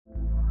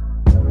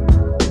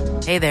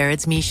Hey there,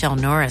 it's Michelle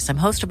Norris. I'm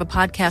host of a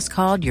podcast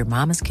called Your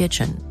Mama's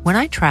Kitchen. When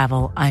I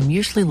travel, I'm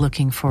usually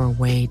looking for a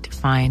way to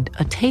find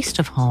a taste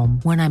of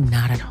home when I'm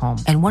not at home.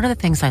 And one of the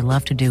things I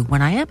love to do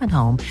when I am at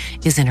home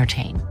is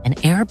entertain. And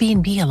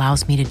Airbnb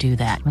allows me to do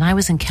that. When I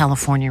was in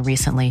California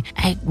recently,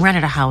 I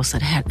rented a house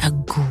that had a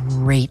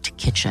great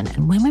kitchen.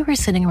 And when we were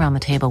sitting around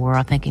the table, we were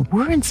all thinking,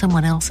 we're in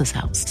someone else's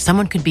house.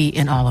 Someone could be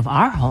in all of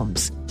our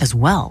homes as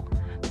well.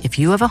 If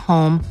you have a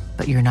home,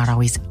 but you're not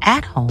always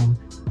at home,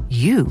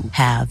 you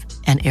have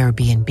an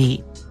Airbnb.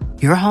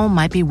 Your home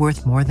might be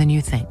worth more than you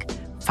think.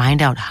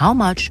 Find out how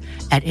much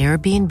at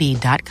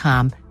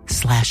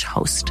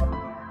airbnb.com/host.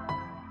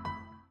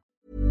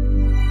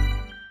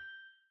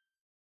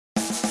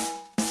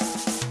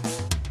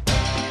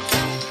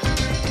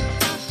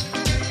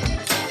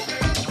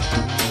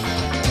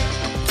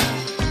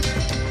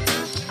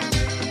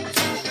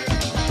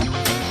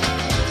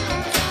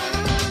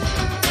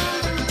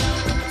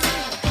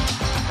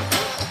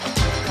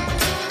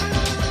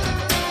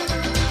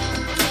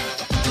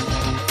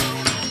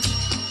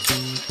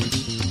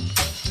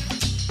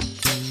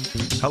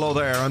 Hello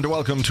there, and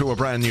welcome to a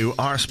brand new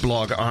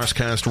Arseblog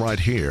Arsecast right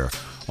here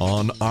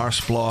on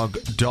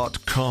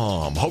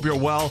arseblog.com. Hope you're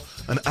well.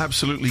 An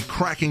absolutely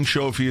cracking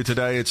show for you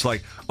today. It's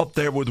like up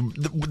there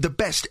with the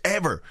best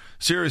ever.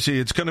 Seriously,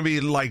 it's going to be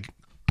like...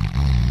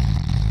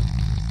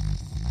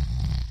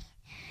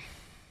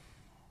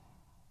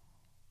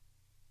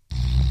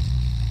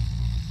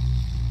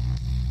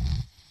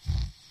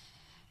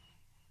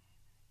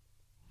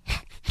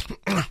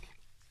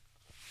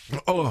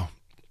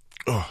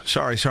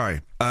 Sorry.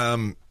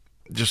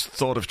 Just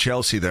thought of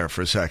Chelsea there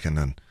for a second,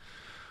 and,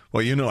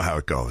 well, you know how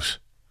it goes.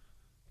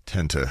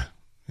 Tend to,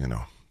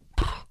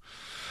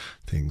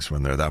 things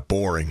when they're that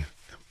boring.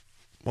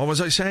 What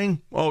was I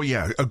saying? Oh,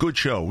 yeah, a good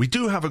show. We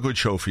do have a good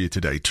show for you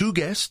today. 2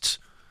 guests.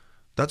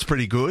 That's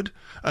pretty good.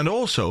 And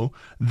also,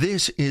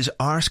 this is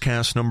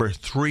Arsecast number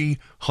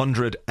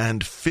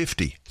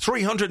 350.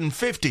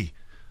 350!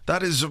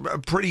 That is a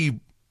pretty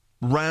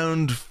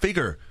round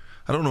figure.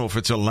 I don't know if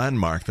it's a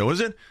landmark, though, is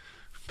it?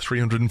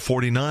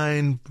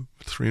 349,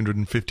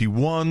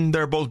 351,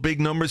 they're both big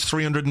numbers.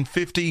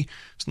 350,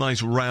 it's a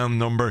nice round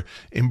number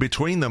in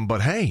between them.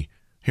 But hey,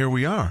 here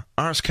we are,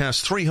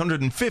 Arsecast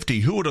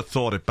 350. Who would have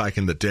thought it back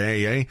in the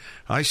day, eh?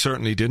 I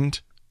certainly didn't.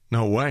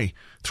 No way.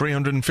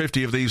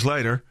 350 of these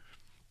later.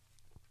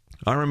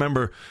 I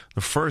remember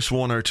the first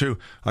one or two.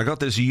 I got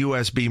this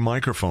USB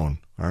microphone.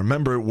 I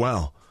remember it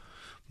well.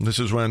 This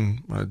is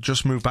when I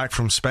just moved back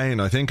from Spain,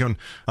 I think, and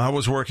I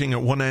was working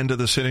at one end of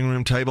the sitting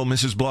room table.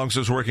 Mrs. Bloggs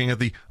was working at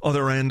the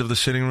other end of the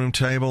sitting room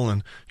table,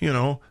 and,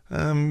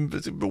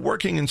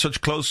 working in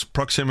such close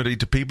proximity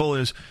to people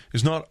is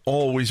not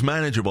always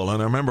manageable.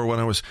 And I remember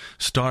when I was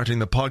starting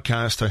the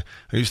podcast,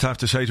 I used to have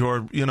to say to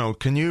her,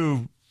 can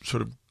you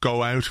sort of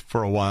go out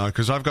for a while,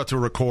 because I've got to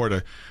record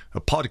a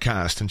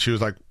podcast. And she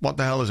was like, what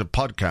the hell is a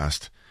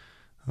podcast?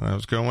 And I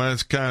was going, well,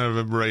 it's kind of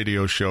a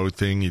radio show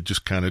thing you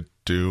just kind of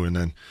do, and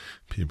then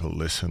people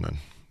listen, and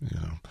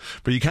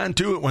but you can't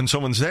do it when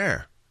someone's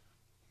there.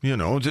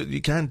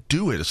 You can't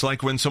do it. It's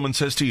like when someone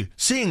says to you,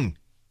 sing.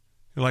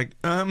 You're like,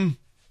 no,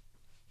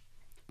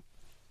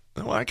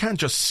 I can't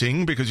just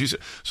sing because you.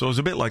 So it was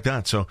a bit like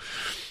that. So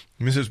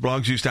Mrs.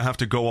 Bloggs used to have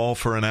to go off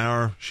for an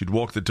hour. She'd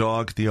walk the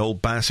dog, the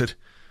old Basset.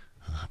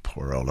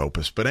 Poor old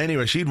Opus. But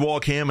anyway, she'd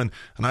walk him, and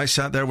I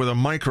sat there with a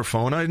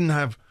microphone. I didn't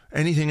have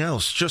anything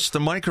else, just the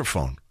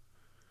microphone.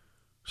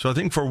 So I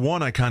think for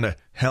one, I kind of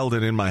held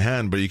it in my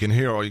hand, but you can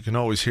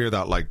always hear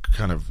that, like,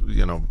 kind of,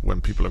 when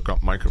people have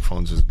got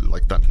microphones, is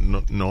like that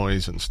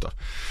noise and stuff.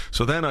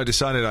 So then I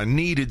decided I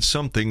needed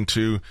something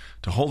to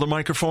hold the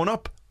microphone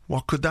up.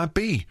 What could that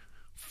be?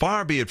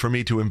 Far be it for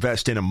me to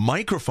invest in a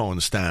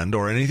microphone stand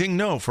or anything.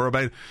 No, for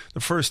about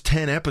the first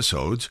 10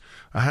 episodes,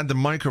 I had the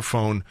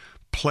microphone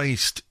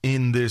placed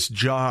in this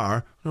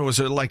jar. It was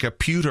like a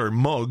pewter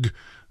mug,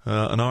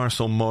 an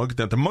Arsenal mug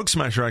that the Mug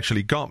Smasher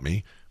actually got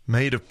me,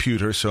 made of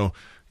pewter, so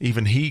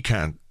even he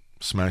can't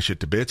smash it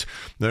to bits,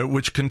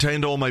 which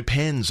contained all my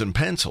pens and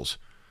pencils.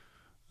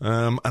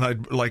 And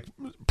I'd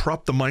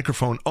prop the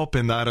microphone up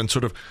in that and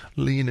sort of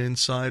lean in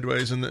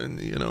sideways, and then,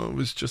 it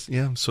was just,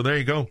 so there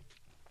you go.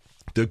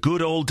 The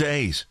good old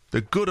days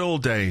of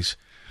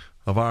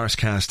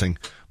Arsecasting.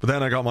 But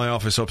then I got my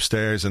office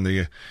upstairs in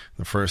the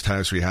first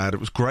house we had.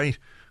 It was great.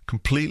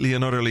 Completely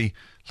and utterly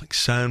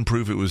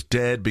soundproof. It was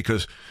dead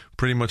because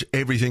pretty much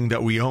everything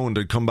that we owned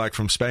had come back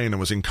from Spain and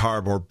was in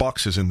cardboard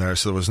boxes in there,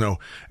 so there was no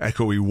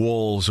echoey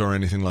walls or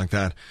anything like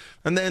that.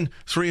 And then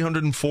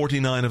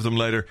 349 of them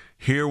later,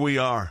 here we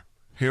are.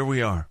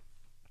 It's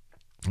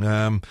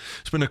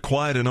been a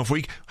quiet enough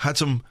week. Had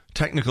some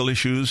technical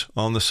issues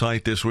on the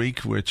site this week,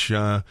 which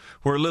were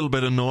a little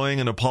bit annoying,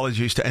 and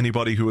apologies to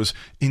anybody who was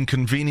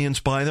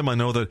inconvenienced by them. I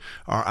know that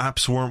our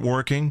apps weren't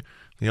working,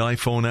 the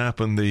iPhone app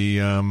and the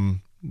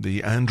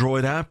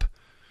Android app.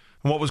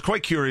 And what was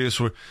quite curious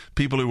were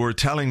people who were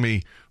telling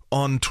me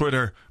on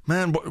Twitter,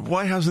 man,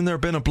 why hasn't there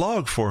been a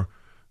blog for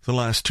the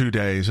last 2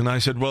 days? And I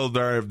said, well,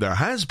 there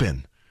has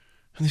been.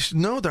 And they said,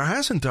 no, there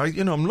hasn't.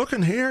 I'm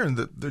looking here and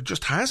there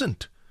just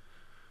hasn't.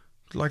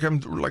 like I'm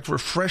like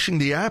refreshing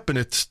the app and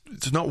it's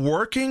not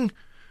working.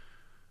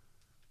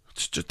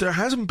 It's just, there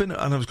hasn't been,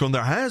 and I was going,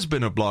 there has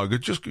been a blog.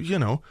 It just,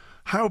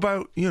 how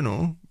about,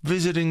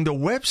 visiting the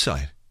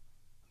website?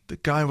 The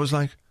guy was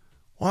like,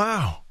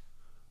 wow,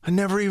 I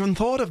never even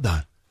thought of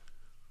that.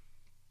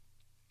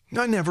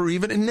 It never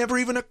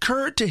even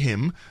occurred to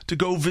him to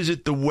go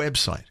visit the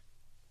website.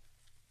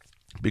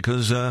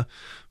 Because, I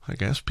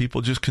guess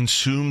people just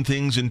consume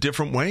things in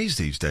different ways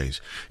these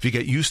days. If you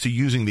get used to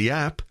using the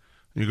app,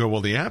 you go,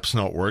 well, the app's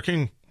not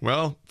working.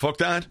 Well, fuck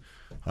that.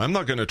 I'm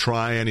not going to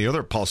try any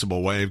other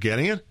possible way of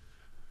getting it.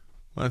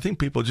 I think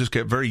people just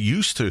get very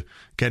used to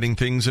getting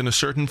things in a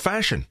certain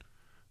fashion.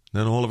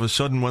 Then all of a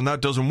sudden, when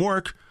that doesn't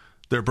work,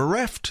 they're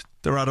bereft.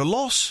 They're at a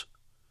loss.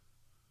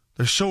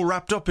 They're so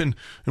wrapped up in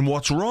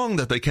what's wrong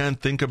that they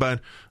can't think about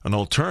an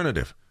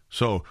alternative.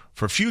 So,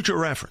 for future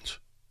reference,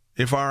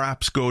 if our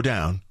apps go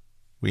down,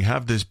 we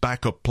have this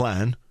backup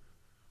plan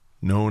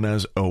known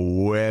as a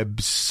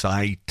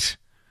website.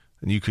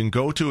 And you can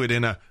go to it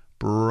in a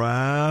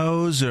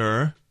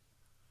browser,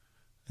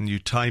 and you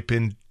type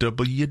in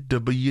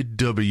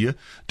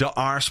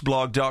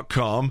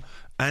www.arseblog.com,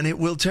 and it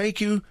will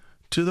take you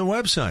to the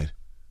website.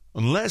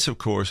 Unless, of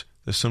course,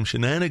 there's some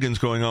shenanigans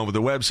going on with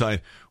the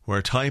website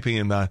where typing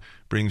in that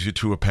brings you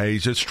to a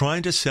page that's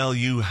trying to sell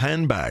you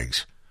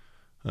handbags.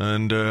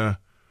 And,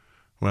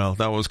 well,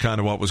 that was kind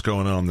of what was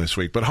going on this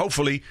week. But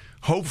hopefully,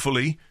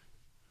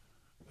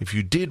 if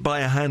you did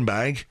buy a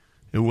handbag,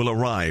 it will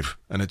arrive,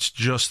 and it's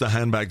just the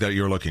handbag that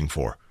you're looking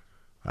for.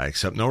 I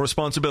accept no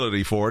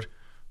responsibility for it.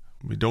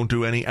 We don't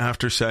do any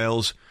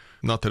after-sales.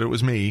 Not that it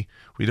was me.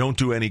 We don't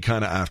do any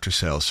kind of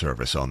after-sales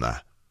service on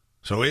that.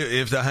 So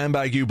if the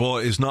handbag you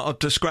bought is not up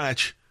to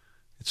scratch,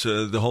 it's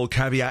the whole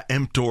caveat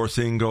emptor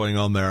thing going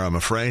on there, I'm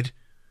afraid.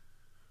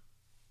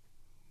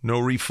 No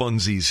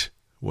refunsies,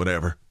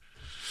 whatever.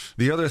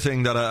 The other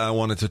thing that I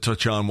wanted to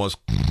touch on was...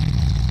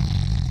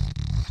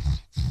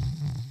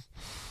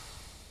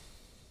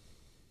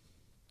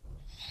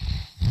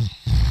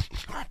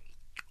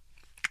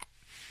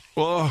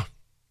 Oh,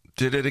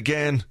 did it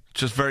again.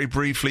 Just very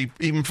briefly,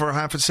 even for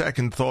half a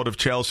second, thought of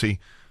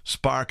Chelsea.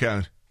 Spark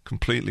out.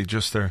 Completely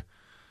just there.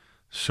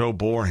 So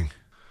boring.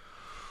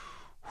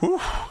 Whew.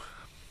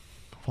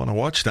 Want to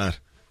watch that.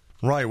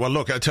 Right, well,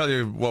 look, I tell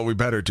you what we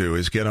better do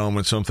is get on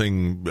with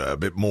something a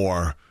bit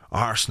more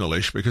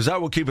Arsenal-ish, because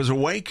that will keep us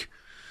awake.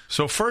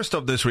 So first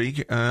up this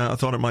week, I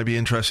thought it might be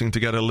interesting to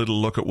get a little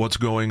look at what's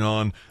going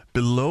on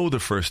below the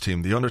first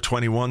team. The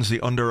under-21s,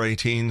 the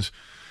under-18s.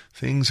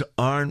 Things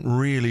aren't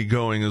really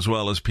going as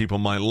well as people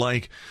might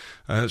like.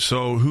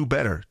 So who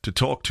better to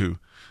talk to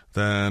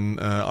than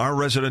our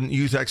resident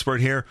youth expert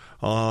here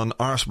on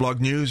Arseblog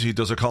News. He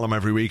does a column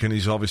every week, and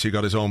he's obviously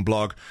got his own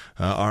blog,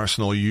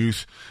 Arsenal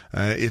Youth.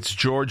 It's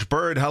George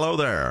Bird. Hello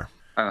there.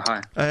 Oh,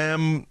 hi.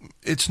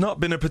 It's not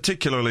been a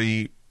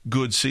particularly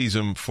good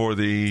season for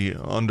the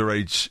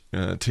underage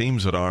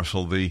teams at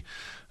Arsenal. The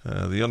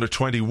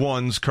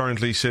under-21s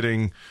currently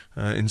sitting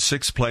in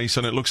 6th place,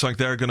 and it looks like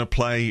they're going to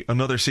play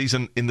another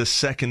season in the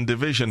 2nd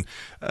division.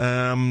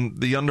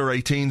 The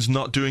under-18s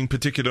not doing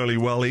particularly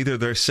well either.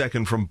 They're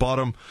second from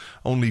bottom,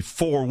 only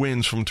 4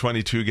 wins from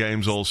 22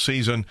 games all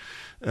season.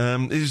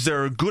 Is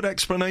there a good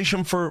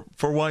explanation for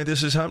why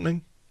this is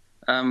happening?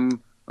 Well,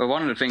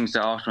 one of the things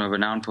that Arsenal are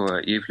renowned for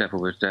at youth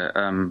level is that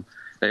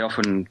they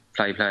often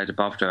play players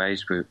above their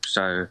age group,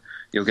 so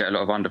you'll get a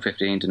lot of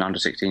under-15s and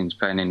under-16s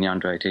playing in the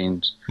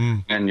under-18s,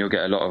 and you'll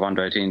get a lot of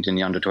under-18s in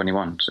the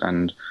under-21s,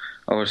 and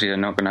obviously they're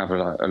not going to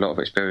have a lot of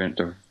experience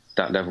of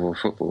that level of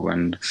football,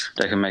 and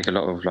they can make a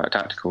lot of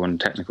tactical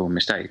and technical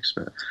mistakes,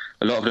 but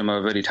a lot of them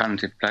are really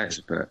talented players,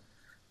 but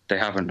they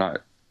haven't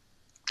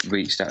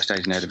reached that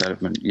stage in their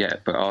development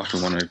yet, but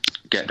Arsenal want to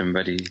get them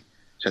ready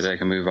so they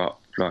can move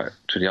up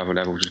to the other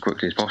levels as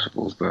quickly as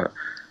possible, but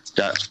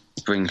that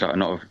brings a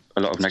lot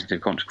of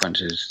negative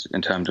consequences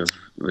in terms of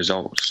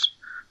results.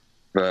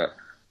 But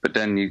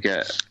then you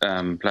get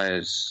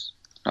players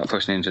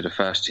pushing into the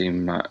first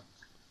team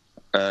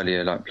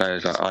earlier,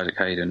 players like Isaac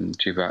Hayden,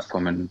 Chuba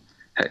Akpom and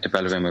Hector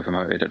Bellerin were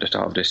promoted at the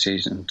start of this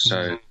season.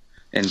 So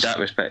in that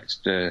respect,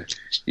 the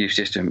youth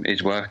system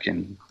is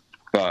working.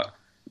 But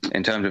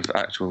in terms of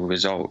actual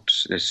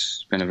results,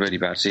 it's been a really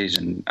bad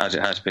season, as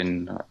it has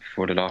been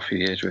for the last few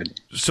years, really.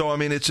 So, I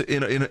mean, it's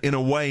in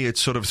a way,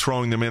 it's sort of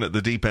throwing them in at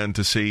the deep end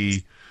to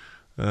see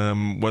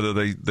whether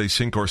they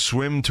sink or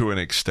swim to an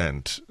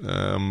extent.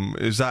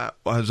 Has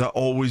that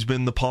always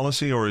been the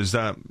policy, or is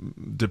that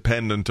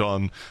dependent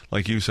on,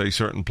 like you say,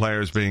 certain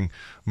players being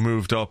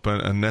moved up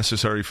and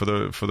necessary for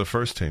the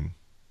first team?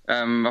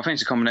 I think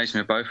it's a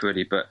combination of both,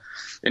 really. But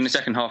in the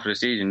second half of the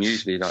season,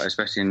 usually,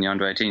 especially in the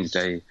under-18s,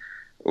 they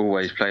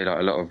always play a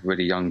lot of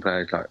really young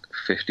players,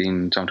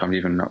 15, sometimes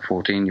even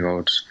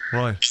 14-year-olds,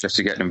 right, just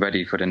to get them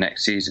ready for the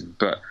next season.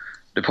 But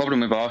the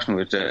problem with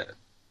Arsenal is that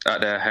at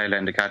their Hale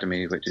End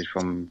Academy, which is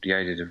from the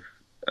ages of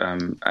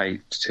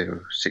 8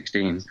 to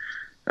 16,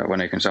 when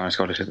they can sign a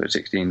scholarship at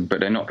 16,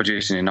 but they're not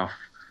producing enough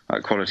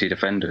quality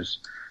defenders.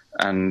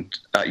 And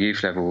at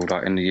youth level,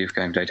 in the youth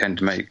games, they tend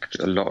to make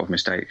a lot of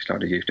mistakes,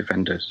 the youth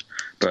defenders.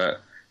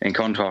 But in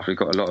contrast, we've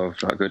got a lot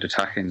of like good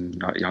attacking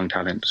like young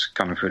talents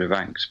coming through the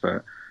ranks,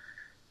 but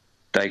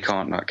they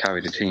can't like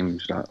carry the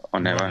teams like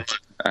on their own,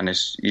 and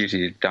it's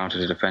usually down to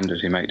the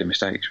defenders who make the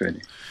mistakes,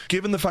 really.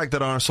 Given the fact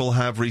that Arsenal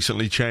have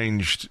recently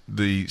changed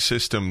the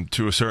system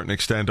to a certain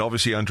extent,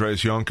 obviously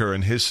Andreas Jonker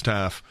and his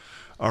staff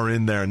are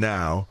in there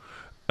now.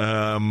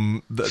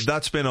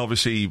 That's been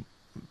obviously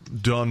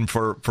done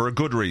for a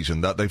good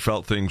reason, that they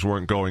felt things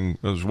weren't going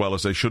as well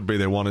as they should be.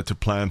 They wanted to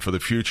plan for the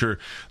future.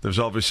 There's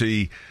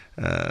obviously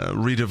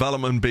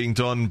redevelopment being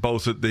done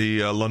both at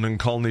the London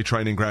Colney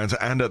training grounds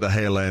and at the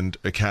Hale End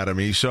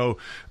Academy. So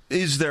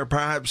is there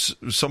perhaps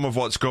some of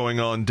what's going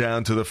on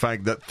down to the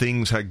fact that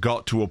things had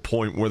got to a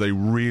point where they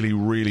really,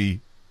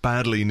 really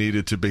badly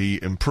needed to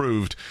be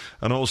improved?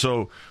 And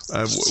also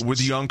with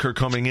Jonker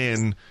coming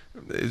in,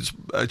 is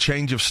a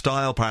change of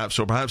style perhaps,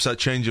 or perhaps that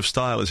change of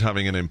style is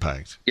having an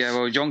impact? Yeah,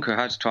 well, Jonker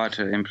has tried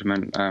to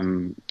implement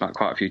like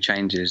quite a few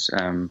changes.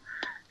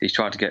 He's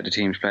tried to get the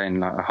teams playing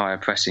like a higher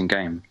pressing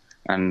game,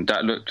 and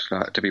that looked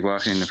like to be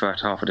working in the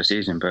first half of the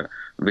season, but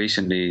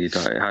recently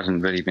like, it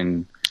hasn't really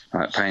been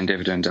like paying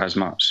dividends as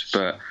much.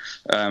 But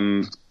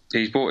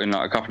he's brought in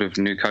like a couple of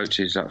new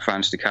coaches, like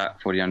Frans de Cat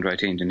for the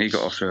under-18s, and he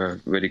got off to a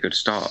really good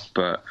start.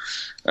 But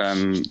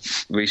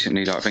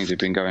recently, like, things have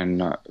been going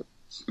like,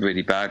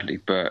 really badly.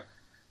 But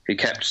he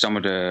kept some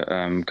of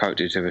the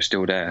coaches who are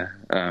still there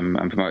and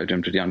promoted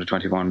them to the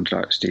under-21s,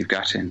 like Steve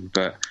Gattin.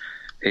 But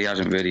he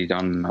hasn't really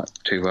done like,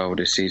 too well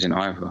this season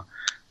either.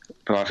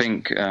 But I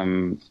think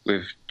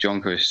with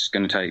Jonker, it's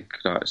going to take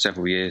like,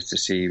 several years to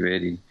see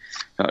really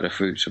like, the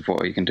fruits of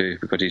what he can do,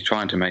 because he's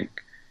trying to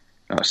make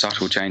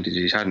subtle changes.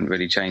 He hadn't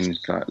really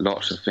changed like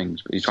lots of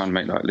things, but he's trying to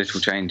make like little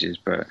changes.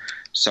 But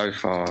so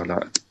far,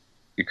 like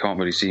you can't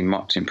really see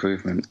much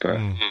improvement. But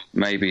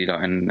maybe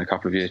like in a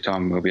couple of years'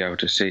 time, we'll be able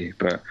to see.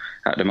 But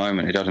at the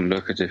moment, it doesn't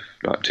look as if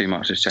like too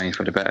much has changed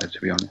for the better, to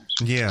be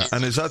honest. Yeah,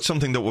 and is that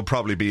something that will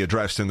probably be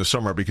addressed in the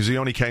summer? Because he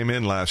only came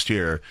in last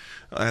year,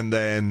 and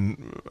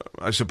then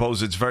I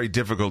suppose it's very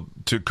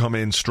difficult to come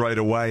in straight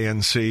away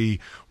and see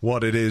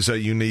what it is that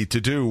you need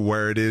to do,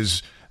 where it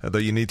is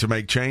that you need to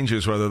make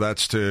changes, whether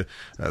that's to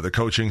the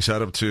coaching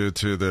setup, to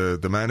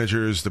the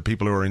managers, the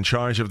people who are in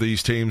charge of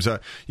these teams.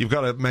 You've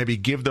got to maybe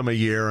give them a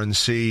year and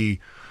see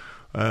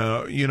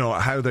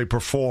how they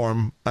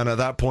perform, and at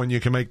that point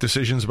you can make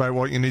decisions about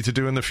what you need to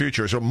do in the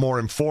future. So more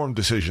informed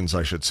decisions,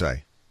 I should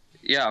say.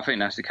 Yeah, I think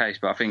that's the case,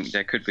 but I think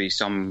there could be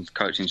some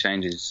coaching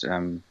changes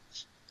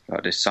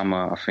like this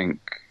summer. I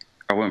think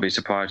I wouldn't be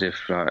surprised if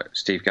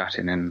Steve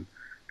Gattin and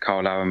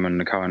Carl Arman,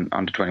 the current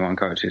under-21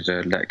 coaches,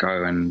 are let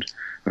go and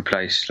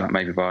replaced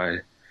maybe by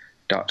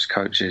Dutch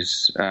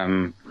coaches.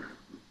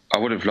 I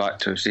would have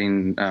liked to have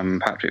seen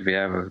Patrick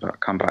Vieira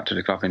come back to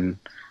the club in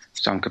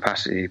some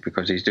capacity,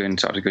 because he's doing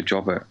such a good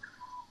job at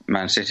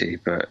Man City,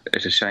 but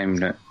it's a shame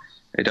that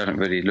it doesn't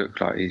really look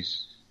like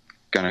he's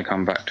going to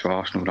come back to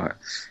Arsenal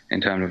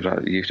in terms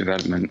of youth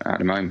development at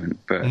the moment.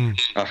 But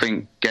I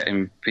think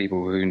getting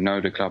people who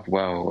know the club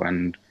well,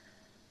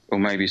 or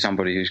maybe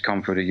somebody who's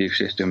come through the youth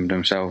system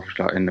themselves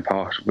in the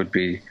past, would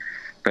be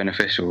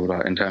beneficial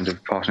in terms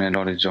of passing their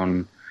knowledge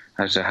on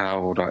as to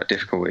how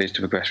difficult it is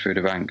to progress through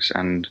the ranks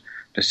and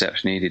the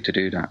steps needed to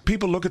do that.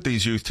 People look at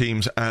these youth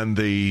teams and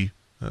the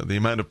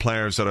amount of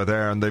players that are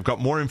there, and they've got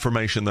more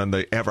information than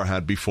they ever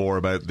had before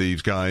about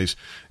these guys,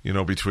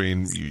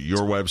 between your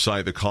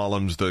website, the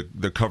columns,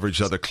 the coverage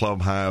that the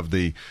club have,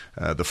 the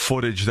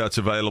footage that's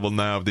available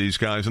now of these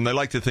guys, and they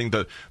like to think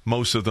that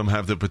most of them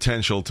have the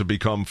potential to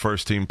become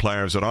first-team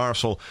players at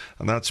Arsenal,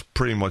 and that's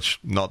pretty much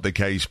not the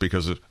case,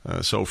 because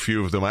so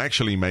few of them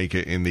actually make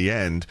it in the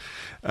end.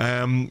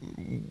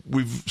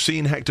 We've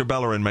seen Hector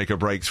Bellerin make a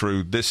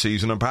breakthrough this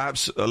season, and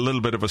perhaps a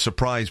little bit of a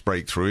surprise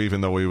breakthrough,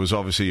 even though he was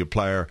obviously a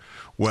player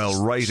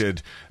well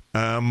rated.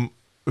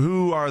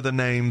 Who are the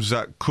names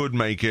that could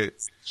make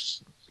it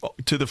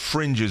to the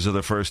fringes of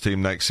the first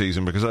team next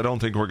season? Because I don't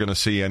think we're going to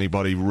see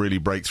anybody really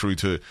break through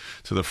to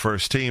the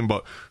first team,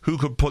 but who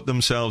could put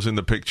themselves in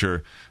the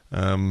picture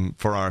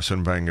for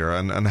Arsene Wenger,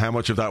 and how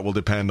much of that will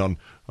depend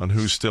on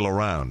who's still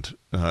around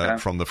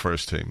from the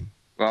first team?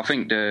 Well, I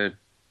think the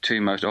two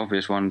most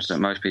obvious ones that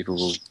most people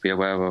will be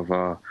aware of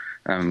are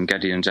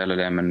Gideon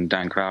Zelalem and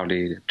Dan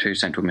Crowley, two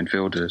central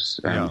midfielders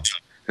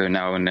who are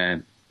now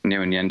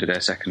nearing the end of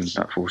their second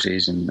full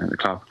season at the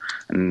club,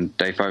 and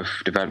they both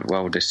developed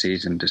well this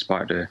season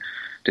despite the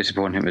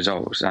disappointing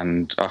results,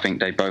 and I think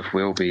they both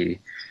will be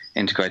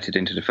integrated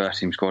into the first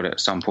team squad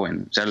at some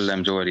point.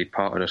 Zelalem's already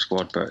part of the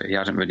squad, but he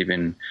hasn't really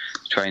been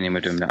training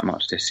with them that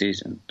much this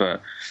season, but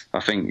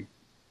I think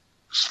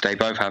they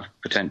both have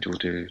potential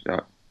to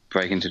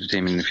break into the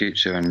team in the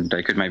future, and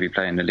they could maybe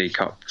play in the League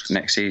Cup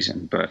next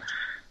season, but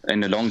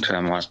in the long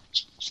term I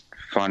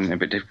find it a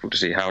bit difficult to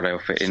see how they'll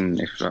fit in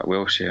if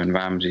Wilshere and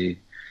Ramsey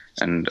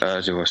and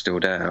Ozil are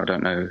still there. I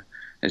don't know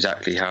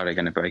exactly how they're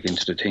going to break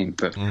into the team,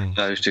 but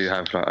those two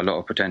have a lot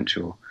of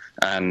potential.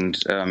 And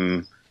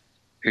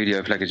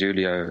Julio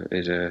Flegazulio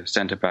is a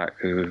centre-back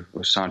who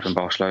was signed from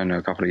Barcelona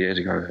a couple of years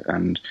ago,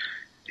 and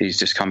he's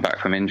just come back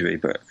from injury,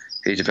 but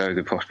he's a very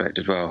good prospect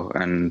as well,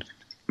 and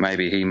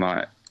maybe he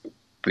might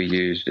be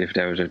used if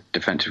there was a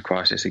defensive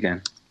crisis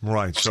again.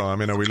 Right. So, I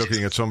mean, are we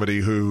looking at somebody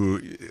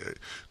who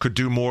could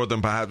do more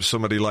than perhaps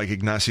somebody like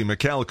Ignacy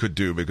Miquel could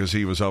do, because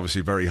he was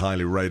obviously very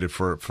highly rated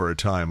for a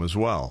time as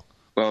well?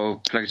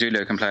 Well,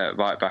 Pleguezuelo can play at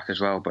right back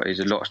as well, but he's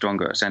a lot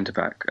stronger at centre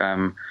back.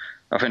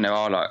 I think there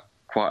are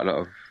quite a lot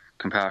of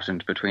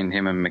comparisons between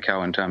him and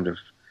Miquel in terms of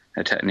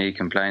their technique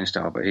and playing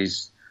style, but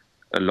he's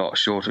a lot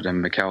shorter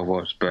than Miquel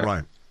was.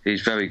 But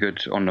he's very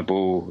good on the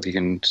ball. He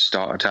can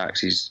start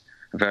attacks. He's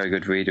a very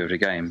good reader of the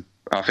game.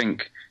 I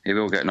think he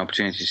will get an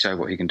opportunity to show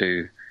what he can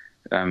do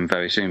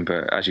very soon.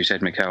 But as you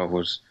said, Miquel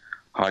was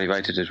highly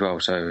rated as well,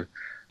 so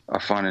I'm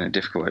finding it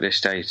difficult at this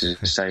stage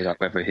to say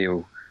whether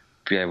he'll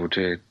be able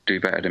to do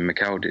better than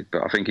Miquel did,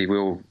 but I think he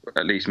will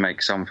at least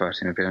make some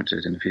first-team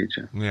appearances in the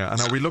future. Yeah,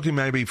 and are we looking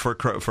maybe for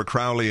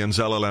Crowley and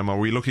Zelalem? Are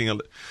we looking at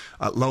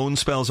loan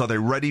spells? Are they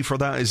ready for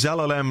that?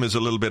 Zelalem is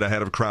a little bit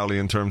ahead of Crowley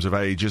in terms of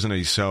age, isn't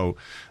he? So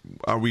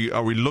are we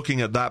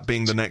looking at that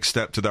being the next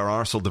step to their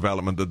Arsenal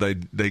development,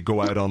 that they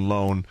go out on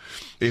loan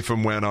if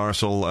and when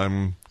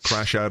Arsenal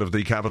crash out of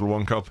the Capital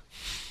One Cup?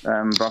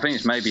 But I think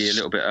it's maybe a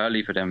little bit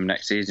early for them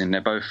next season.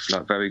 They're both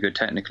very good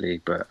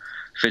technically, but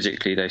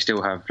physically they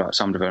still have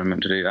some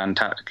development to do, and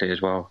tactically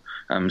as well.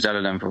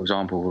 Zelalem, for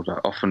example,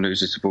 often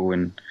loses the ball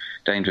in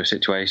dangerous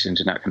situations,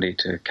 and that can lead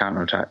to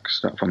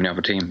counter-attacks from the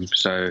other team.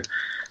 So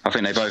I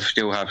think they both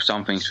still have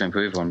some things to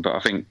improve on, but I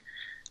think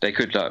they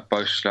could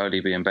both slowly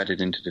be embedded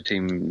into the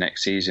team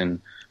next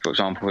season. For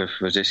example, if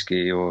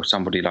Rosicky or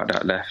somebody like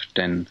that left,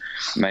 then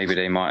maybe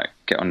they might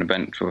get on the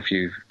bench for a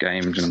few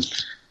games and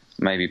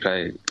maybe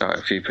play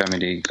a few Premier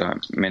League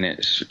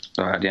minutes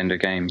at the end of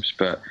games.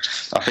 But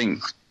I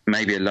think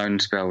maybe a loan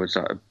spell was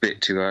a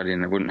bit too early,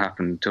 and it wouldn't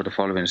happen until the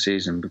following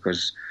season,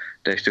 because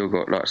they've still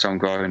got some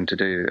growing to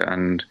do,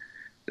 and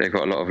they've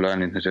got a lot of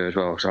learning to do as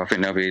well. So I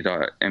think they'll be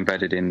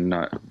embedded in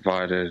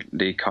via the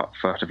League Cup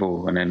first of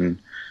all, and then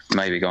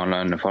maybe go on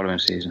loan the following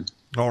season.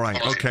 All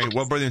right. Okay.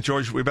 Well, brilliant,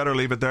 George. We better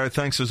leave it there.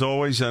 Thanks as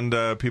always,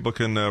 and people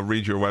can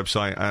read your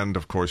website and,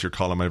 of course, your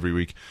column every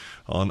week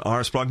on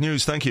Arseblog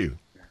News. Thank you.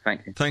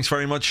 Thank you. Thanks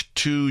very much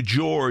to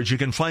George. You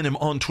can find him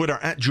on Twitter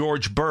at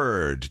George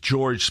Bird.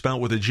 George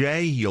spelt with a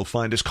J. You'll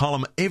find his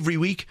column every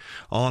week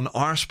on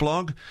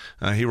Arseblog.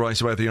 He writes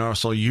about the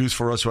Arsenal youth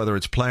for us, whether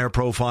it's player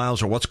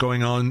profiles or what's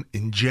going on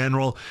in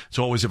general. It's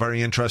always a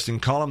very interesting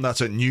column. That's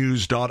at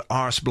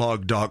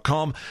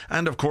news.arseblog.com.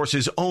 And, of course,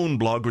 his own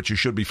blog, which you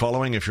should be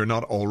following if you're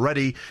not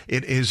already.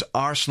 It is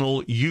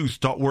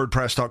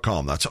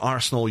arsenalyouth.wordpress.com. That's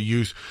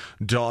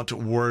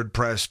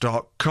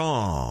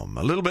arsenalyouth.wordpress.com.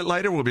 A little bit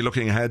later, we'll be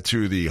looking ahead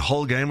to the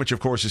Hull game, which of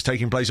course is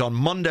taking place on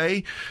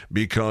Monday,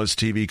 because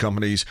TV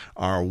companies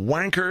are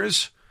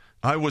wankers.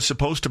 I was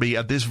supposed to be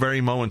at this very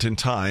moment in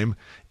time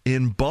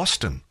in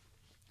Boston.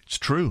 It's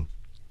true.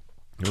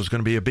 It was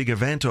going to be a big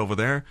event over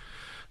there.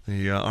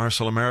 The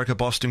Arsenal America,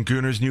 Boston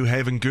Gooners, New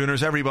Haven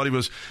Gooners. Everybody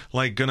was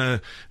going to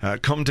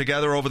come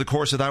together over the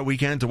course of that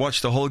weekend to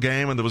watch the whole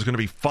game, and there was going to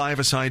be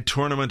five-a-side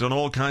tournament and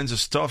all kinds of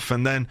stuff.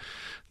 And then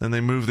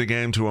they moved the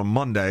game to a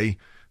Monday,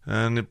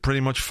 and it pretty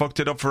much fucked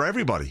it up for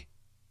everybody.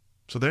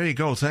 So there you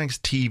go. Thanks,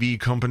 TV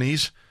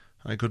companies.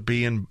 I could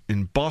be in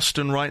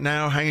Boston right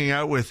now hanging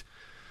out with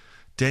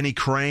Denny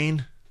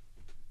Crane.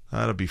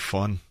 That'd be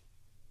fun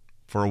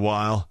for a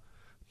while,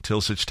 till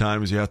such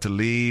time as you have to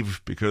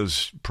leave,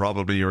 because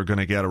probably you're going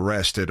to get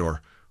arrested or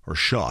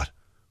shot,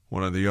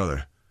 one or the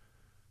other.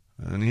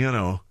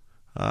 And,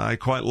 I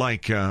quite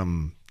like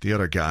the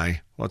other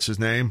guy. What's his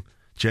name?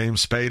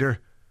 James Spader.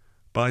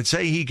 But I'd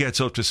say he gets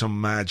up to some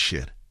mad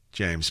shit,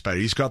 James Spader.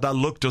 He's got that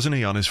look, doesn't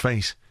he, on his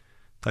face?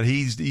 That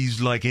he's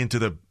into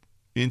the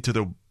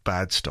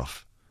bad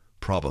stuff,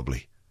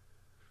 probably.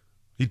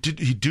 He'd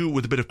do it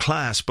with a bit of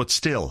class, but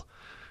still,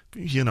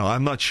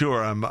 I'm not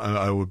sure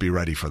I would be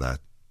ready for that.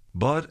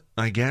 But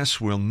I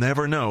guess we'll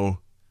never know,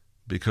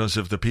 because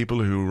of the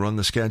people who run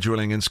the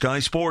scheduling in Sky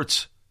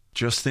Sports.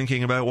 Just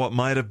thinking about what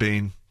might have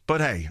been. But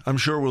hey, I'm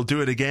sure we'll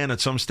do it again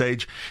at some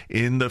stage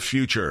in the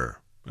future,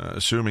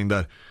 assuming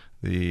that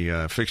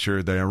the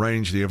fixture they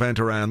arrange the event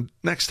around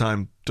next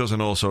time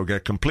doesn't also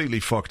get completely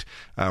fucked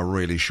at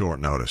really short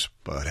notice.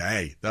 But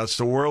hey, that's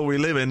the world we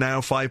live in now.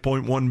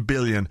 5.1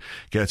 billion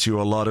gets you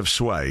a lot of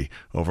sway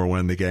over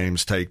when the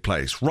games take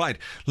place. Right,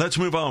 let's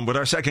move on with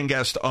our second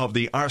guest of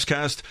the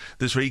Arsecast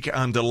this week.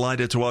 I'm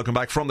delighted to welcome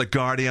back from The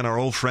Guardian our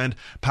old friend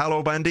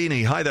Paolo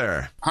Bandini. Hi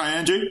there. Hi,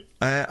 Andrew.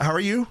 How are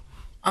you?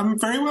 I'm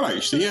very well,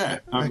 actually, yeah.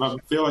 I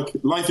feel like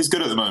life is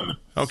good at the moment.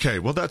 Okay,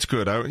 well, that's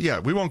good.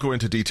 We won't go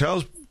into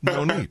details.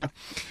 No need.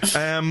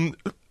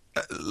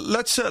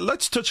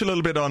 Let's touch a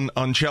little bit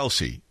on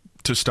Chelsea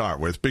to start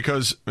with,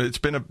 because it's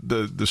been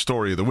the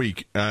story of the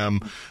week.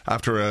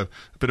 After a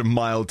bit of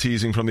mild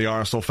teasing from the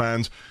Arsenal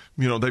fans,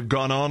 they've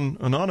gone on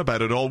and on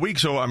about it all week.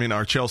 So,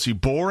 are Chelsea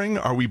boring?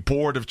 Are we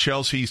bored of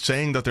Chelsea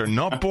saying that they're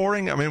not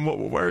boring?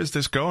 Where is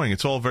this going?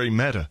 It's all very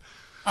meta.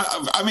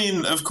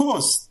 Of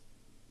course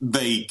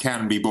they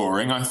can be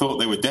boring. I thought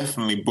they were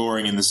definitely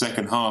boring in the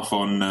second half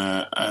on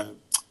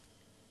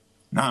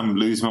Now I'm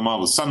losing my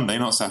marbles. Sunday,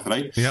 not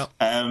Saturday. Yeah.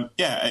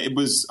 It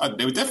was.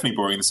 They were definitely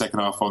boring in the second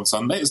half on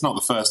Sunday. It's not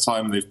the first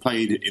time they've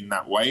played in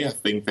that way. I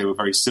think they were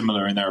very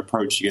similar in their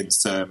approach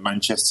against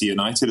Manchester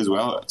United as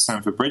well at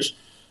Stamford Bridge.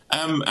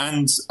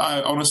 And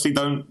I honestly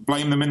don't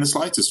blame them in the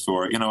slightest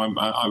for it. You know,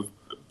 I've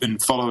been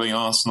following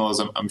Arsenal,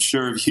 as I'm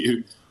sure of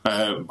you,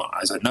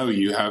 as I know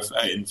you have,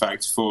 in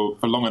fact, for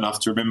long enough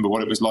to remember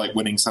what it was like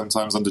winning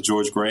sometimes under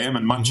George Graham.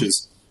 And much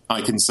as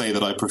I can say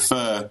that I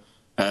prefer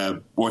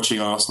watching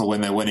Arsenal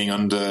when they're winning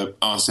under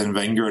Arsene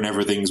Wenger and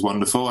everything's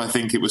wonderful, I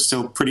think it was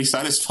still pretty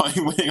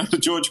satisfying winning under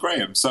George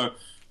Graham. So,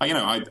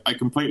 I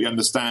completely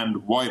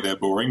understand why they're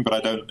boring, but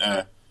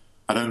I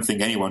don't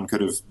think anyone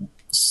could have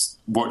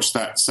watched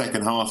that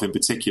second half in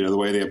particular, the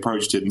way they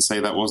approached it, and say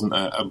that wasn't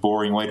a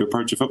boring way to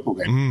approach a football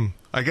game.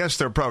 I guess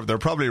they're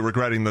probably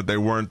regretting that they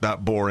weren't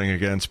that boring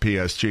against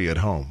PSG at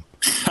home.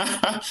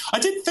 I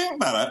did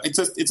think that.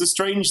 It's a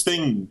strange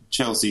thing,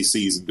 Chelsea's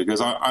season, because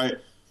I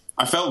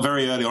felt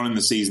very early on in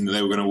the season that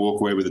they were going to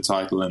walk away with the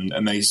title,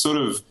 and they sort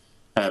of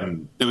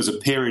there was a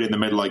period in the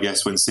middle, I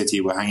guess, when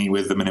City were hanging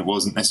with them, and it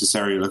wasn't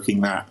necessarily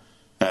looking that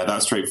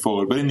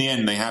straightforward. But in the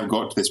end, they have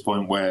got to this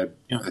point where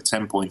they're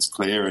 10 points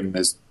clear, and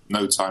there's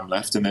no time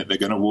left, and they're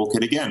going to walk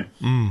it again.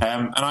 And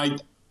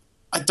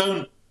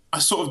I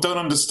sort of don't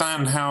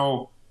understand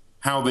how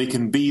they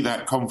can be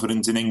that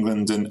confident in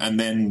England and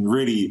then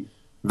really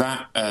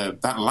that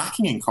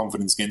lacking in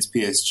confidence against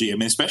PSG. I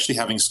mean, especially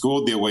having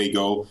scored the away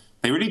goal,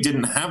 they really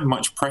didn't have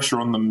much pressure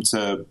on them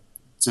to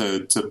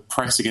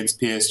press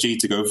against PSG,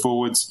 to go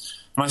forwards.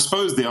 And I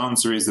suppose the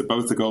answer is that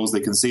both the goals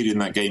they conceded in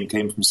that game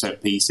came from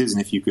set pieces,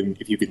 and if you can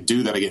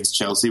do that against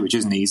Chelsea, which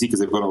isn't easy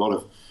because they've got a lot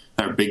of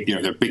they're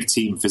a big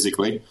team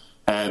physically,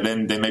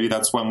 then maybe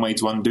that's one way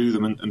to undo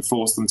them and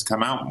force them to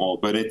come out more.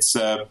 But it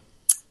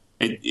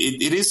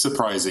is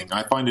surprising.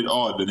 I find it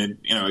odd, and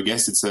I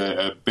guess it's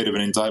a bit of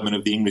an indictment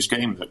of the English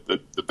game that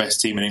the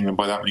best team in England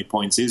by that many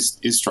points is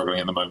struggling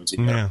at the moment.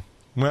 Yeah.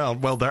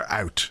 Well, they're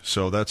out,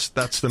 so that's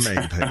the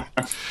main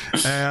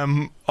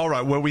thing. All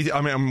right. Well,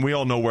 we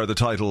all know where the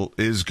title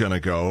is going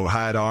to go.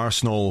 Had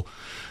Arsenal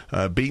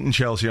beaten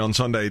Chelsea on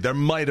Sunday, there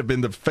might have been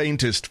the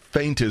faintest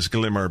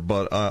glimmer,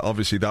 but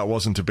obviously that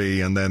wasn't to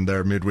be. And then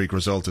their midweek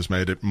result has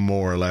made it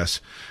more or less.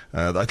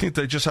 I think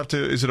they just have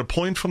to. Is it a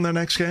point from their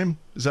next game?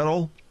 Is that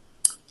all?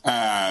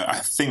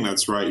 I think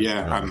that's right,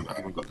 yeah. I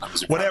haven't got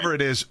numbers. Whatever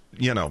it is,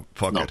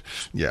 fuck it.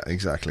 Yeah,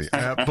 exactly.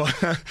 But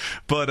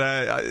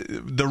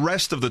the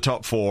rest of the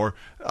top four,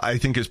 I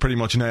think, is pretty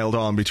much nailed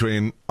on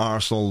between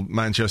Arsenal,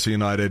 Manchester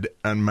United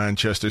and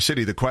Manchester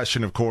City. The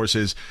question, of course,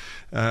 is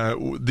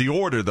the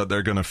order that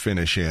they're going to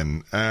finish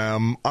in.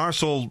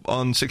 Arsenal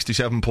on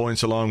 67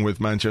 points along with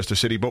Manchester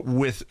City, but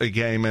with a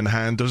game in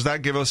hand. Does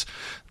that give us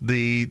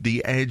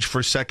the edge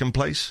for second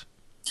place?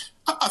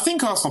 I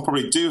think Arsenal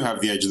probably do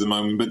have the edge at the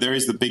moment, but there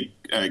is the big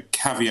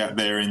caveat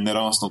there in that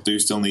Arsenal do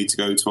still need to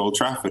go to Old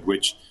Trafford,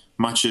 which,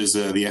 much as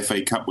the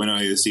FA Cup win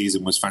earlier this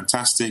season was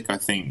fantastic, I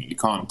think you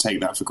can't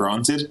take that for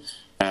granted.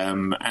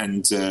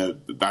 That's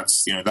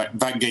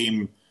that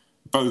game,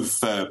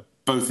 both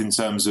in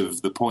terms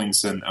of the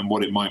points and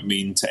what it might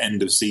mean to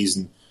end of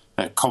season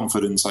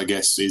confidence, I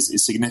guess,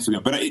 is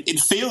significant. But it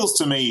feels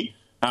to me,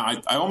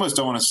 I almost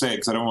don't want to say it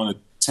because I don't want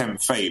to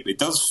tempt fate. It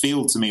does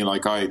feel to me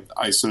like I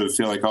sort of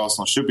feel like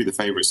Arsenal should be the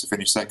favourites to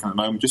finish second at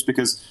the moment, just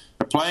because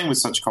they're playing with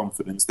such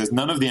confidence. There's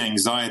none of the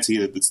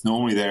anxiety that's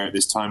normally there at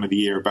this time of the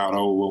year about,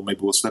 maybe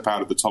we'll slip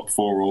out of the top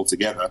four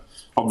altogether.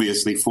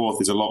 Obviously, fourth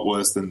is a lot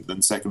worse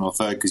than second or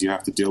third because you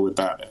have to deal with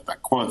that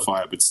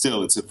qualifier, but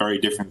still, it's a very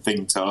different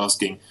thing to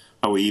asking,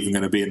 are we even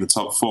going to be in the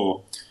top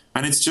four?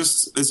 And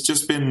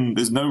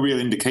there's no real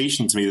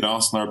indication to me that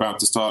Arsenal are about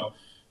to start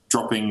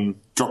dropping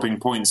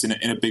points in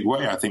a big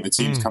way. I think the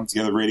team's come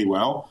together really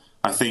well.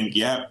 I think,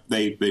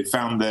 they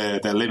found their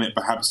limit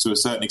perhaps to a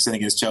certain extent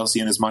against Chelsea,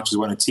 and as much as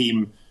when a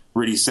team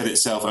really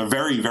a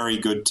very, very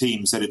good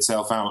team set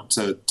itself out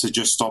to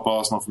just stop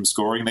Arsenal from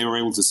scoring, they were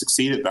able to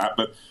succeed at that,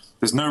 but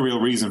there's no real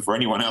reason for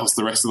anyone else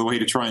the rest of the way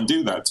to try and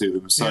do that to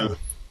them. So,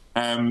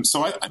 I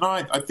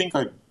think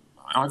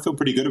I feel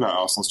pretty good about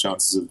Arsenal's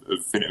chances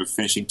of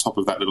finishing top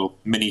of that little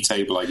mini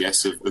table, I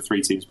guess, of the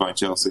three teams behind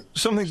Chelsea.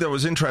 Something that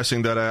was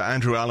interesting that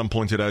Andrew Allen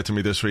pointed out to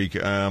me this week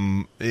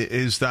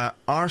is that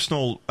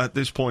Arsenal, at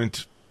this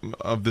point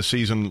of the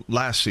season,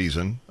 last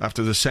season,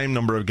 after the same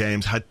number of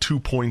games, had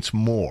 2 points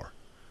more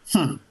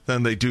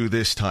than they do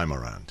this time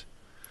around.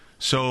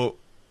 So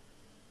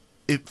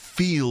it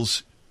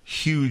feels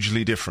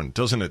hugely different,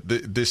 doesn't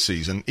it, this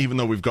season, even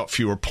though we've got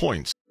fewer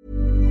points.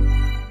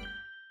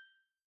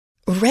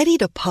 Ready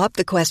to pop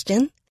the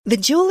question? The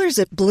jewelers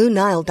at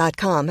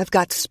BlueNile.com have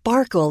got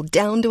sparkle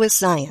down to a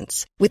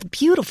science with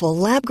beautiful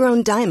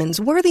lab-grown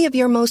diamonds worthy of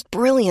your most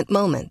brilliant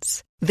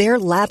moments. Their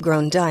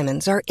lab-grown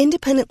diamonds are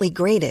independently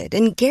graded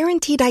and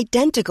guaranteed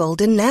identical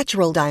to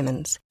natural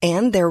diamonds,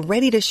 and they're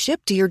ready to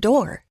ship to your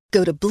door.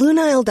 Go to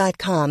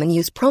BlueNile.com and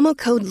use promo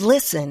code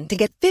LISTEN to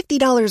get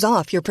 $50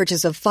 off your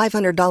purchase of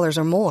 $500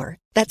 or more.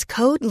 That's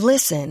code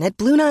LISTEN at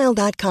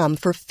BlueNile.com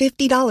for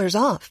 $50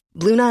 off.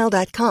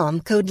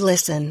 BlueNile.com, code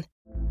LISTEN.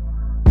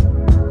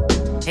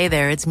 Hey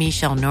there, it's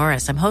Michelle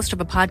Norris. I'm host of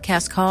a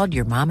podcast called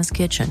Your Mama's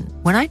Kitchen.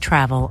 When I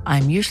travel,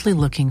 I'm usually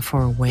looking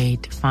for a way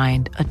to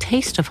find a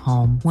taste of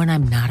home when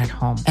I'm not at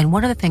home. And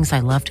one of the things I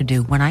love to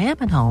do when I am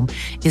at home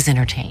is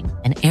entertain.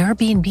 And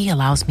Airbnb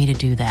allows me to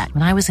do that.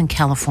 When I was in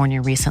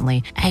California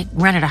recently, I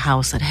rented a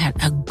house that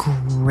had a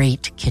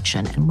great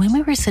kitchen. And when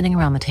we were sitting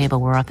around the table,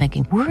 we were all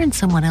thinking, we're in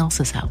someone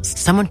else's house.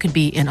 Someone could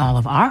be in all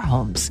of our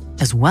homes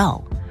as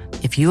well.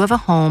 If you have a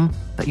home,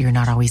 but you're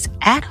not always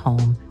at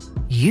home,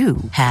 you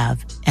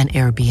have an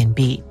Airbnb.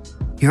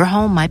 Your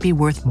home might be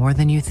worth more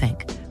than you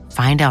think.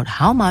 Find out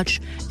how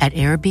much at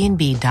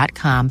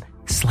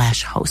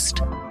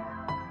airbnb.com/host.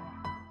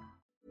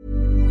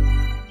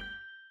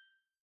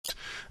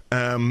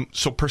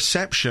 So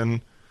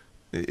perception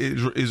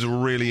is a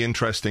really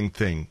interesting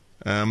thing.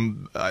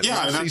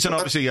 Season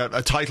obviously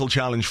a title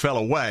challenge fell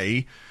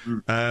away.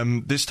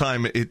 This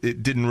time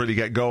it didn't really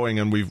get going,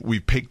 and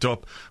we've picked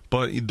up.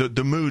 But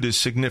the mood is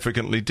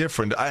significantly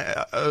different.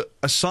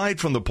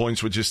 Aside from the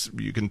points, which is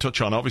you can touch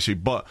on obviously,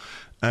 but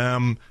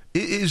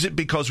is it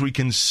because we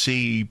can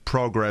see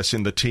progress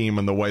in the team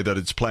and the way that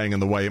it's playing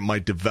and the way it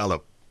might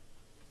develop?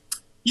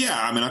 Yeah,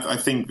 I mean, I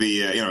think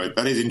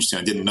that is interesting.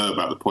 I didn't know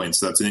about the points,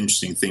 so that's an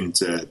interesting thing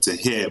to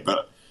hear,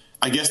 but.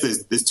 I guess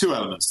there's two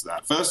elements to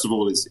that. First of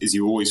all, is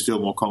you always feel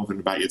more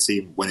confident about your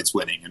team when it's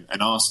winning, and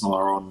Arsenal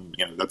are on,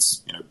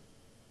 that's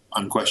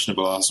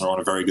unquestionable. Arsenal are on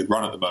a very good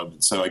run at the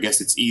moment. So I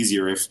guess it's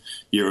easier if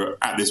you're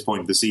at this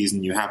point of the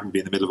season, you happen to be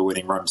in the middle of a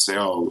winning run, to say,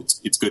 oh,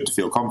 it's good to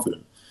feel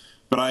confident.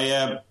 But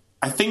I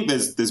think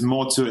there's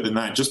more to it than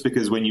that. Just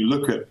because when you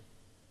look at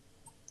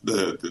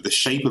the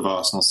shape of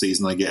Arsenal's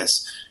season, I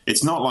guess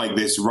it's not like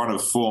this run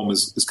of form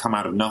has come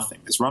out of nothing.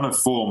 This run of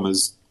form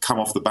has come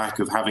off the back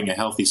of having a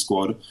healthy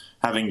squad,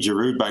 having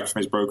Giroud back from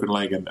his broken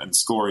leg and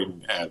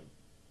scoring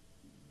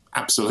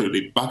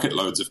absolutely bucket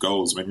loads of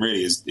goals. I mean,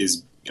 really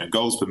is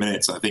goals per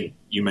minute. I think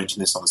you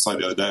mentioned this on the site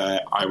the other day.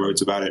 I wrote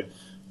about it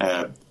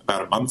about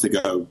a month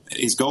ago.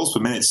 His goals per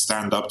minute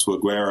stand up to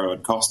Aguero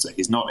and Costa.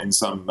 He's not in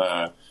some.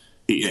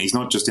 He's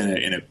not just in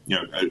a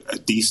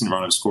decent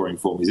run of scoring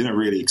form. He's in a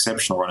really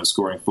exceptional run of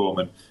scoring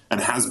form, and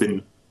has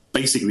been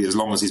basically as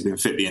long as he's been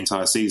fit the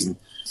entire season.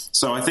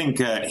 So I think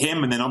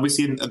him, and then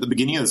obviously at the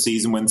beginning of the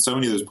season when so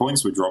many of those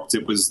points were dropped,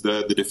 it was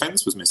the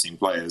defence was missing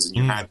players, and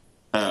you had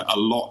a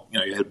lot.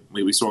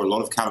 We saw a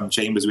lot of Callum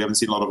Chambers. We haven't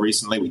seen a lot of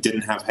recently. We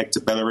didn't have Hector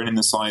Bellerin in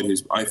the side,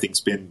 who's I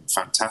think's been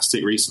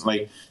fantastic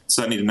recently.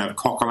 Certainly didn't have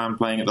Coquelin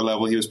playing at the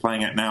level he was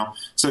playing at now.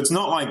 So it's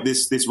not like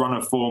this run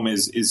of form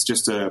is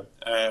just a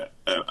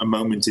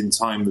moment in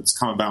time that's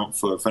come about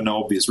for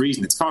no obvious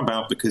reason. It's come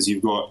about because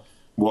you've got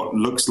what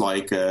looks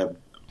like a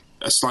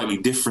slightly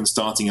different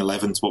starting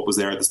 11 to what was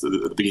there at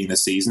the beginning of the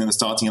season, and a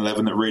starting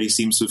 11 that really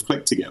seems to have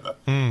clicked together.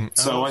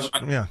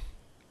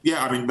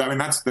 Yeah, I mean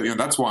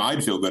that's why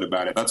I'd feel good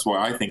about it. That's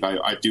why I think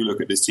I do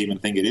look at this team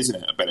and think it is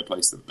in a better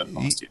place than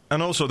last year.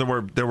 And also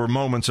there were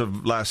moments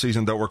of last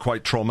season that were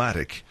quite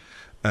traumatic.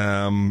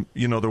 There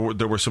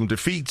were some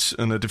defeats,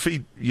 and a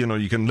defeat you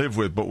can live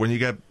with, but when you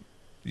get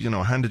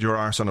handed your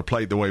arse on a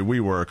plate the way we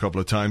were a couple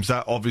of times,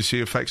 that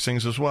obviously affects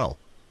things as well.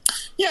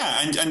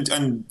 Yeah,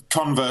 and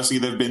conversely,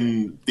 there have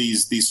been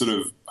these sort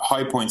of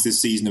high points this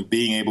season of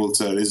being able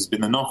to. This has been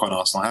the knock on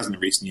Arsenal, hasn't it,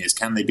 in recent years?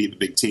 Can they beat the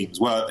big teams?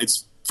 Well,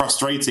 it's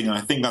frustrating, and I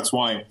think that's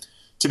why.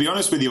 To be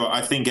honest with you,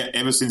 I think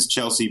ever since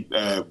Chelsea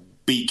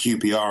beat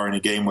QPR in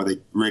a game where they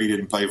really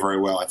didn't play very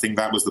well, I think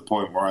that was the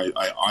point where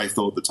I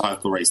thought the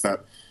title race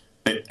that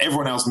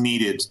everyone else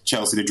needed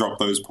Chelsea to drop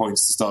those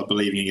points to start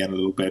believing again a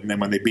little bit, and then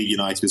when they beat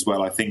United as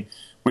well, I think.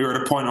 We were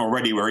at a point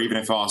already where even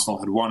if Arsenal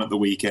had won at the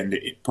weekend,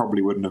 it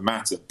probably wouldn't have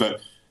mattered.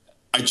 But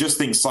I just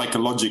think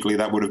psychologically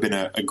that would have been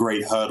a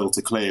great hurdle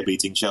to clear,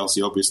 beating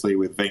Chelsea, obviously,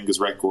 with Wenger's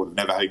record of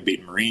never having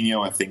beaten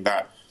Mourinho. I think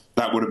that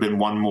would have been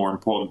one more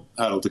important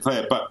hurdle to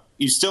clear. But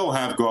you still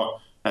have got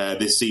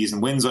this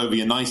season wins over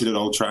United at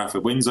Old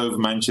Trafford, wins over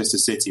Manchester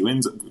City,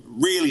 wins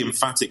really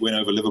emphatic win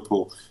over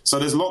Liverpool. So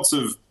there's lots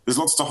to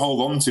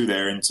hold on to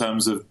there in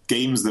terms of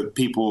games that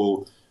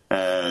people...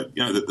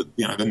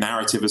 the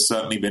narrative has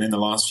certainly been in the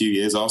last few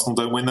years Arsenal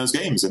don't win those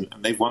games, and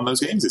they've won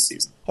those games this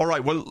season. All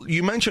right, well,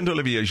 you mentioned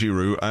Olivier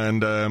Giroud,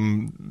 and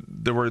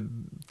there were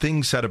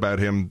things said about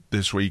him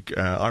this week.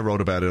 I wrote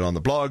about it on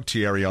the blog.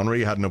 Thierry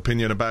Henry had an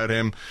opinion about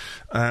him,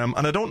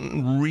 and I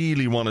don't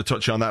really want to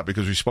touch on that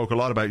because we spoke a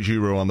lot about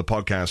Giroud on the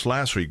podcast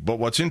last week. But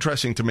what's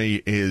interesting to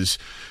me is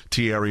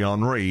Thierry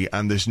Henry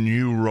and this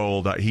new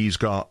role that he's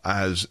got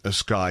as a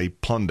Sky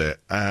pundit.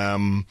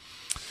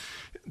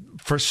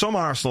 For some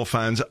Arsenal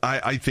fans,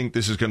 I think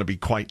this is going to be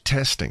quite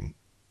testing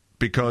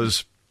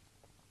because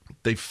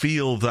they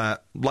feel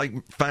that, like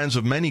fans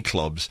of many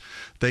clubs,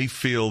 they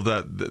feel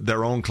that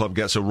their own club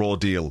gets a raw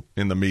deal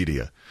in the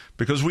media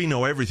because we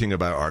know everything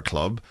about our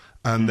club,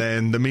 and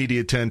then the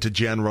media tend to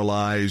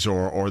generalize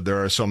or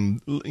there are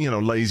some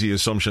lazy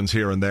assumptions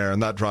here and there,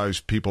 and that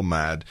drives people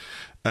mad.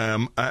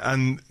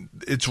 And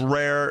it's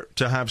rare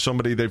to have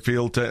somebody they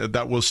feel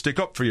that will stick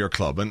up for your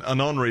club, and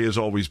Henry has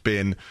always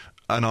been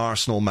an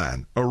Arsenal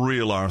man, a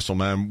real Arsenal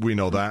man. We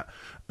know that.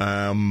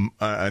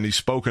 And he's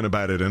spoken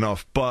about it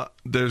enough. But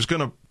there's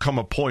going to come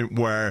a point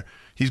where,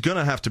 he's going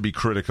to have to be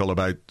critical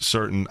about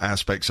certain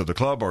aspects of the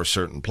club or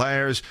certain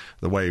players.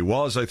 The way he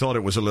was, I thought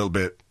it was a little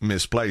bit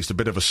misplaced, a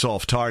bit of a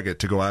soft target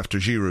to go after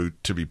Giroud,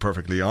 to be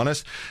perfectly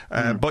honest.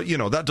 But,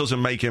 that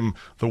doesn't make him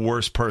the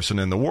worst person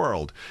in the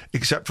world,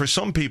 except for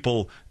some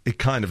people, it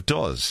kind of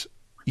does.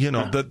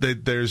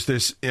 That there's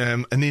this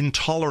an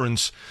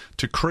intolerance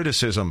to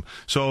criticism.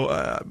 So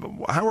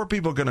how are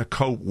people going to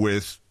cope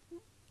with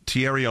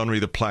Thierry Henry,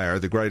 the player,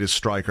 the greatest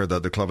striker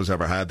that the club has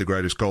ever had, the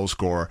greatest goal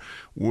scorer,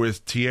 with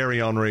Thierry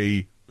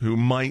Henry, who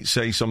might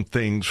say some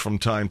things from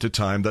time to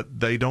time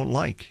that they don't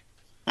like?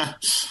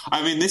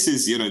 I mean, this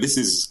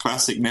is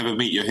classic never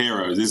meet your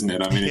heroes, isn't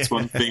it? I mean, it's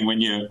one thing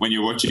when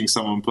you're watching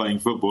someone playing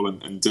football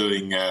and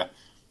doing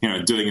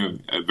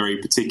doing a very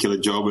particular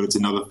job, and it's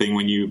another thing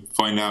when you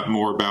find out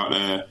more about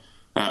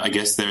I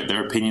guess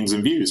their opinions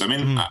and views. I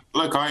mean,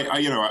 look,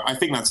 I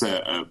think that's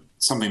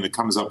something that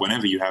comes up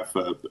whenever you have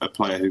a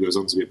player who goes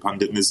on to be a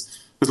pundit. And there's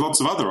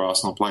lots of other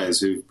Arsenal players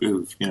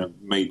who've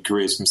made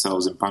careers for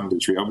themselves in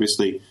punditry.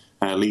 Obviously,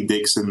 Lee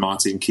Dixon,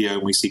 Martin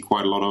Keown, we see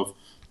quite a lot of.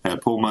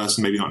 Paul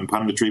Merson, maybe not in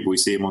punditry, but we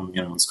see him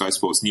on Sky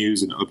Sports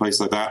News and other places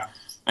like that.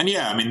 And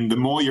yeah, I mean, the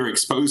more you're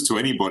exposed to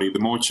anybody, the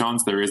more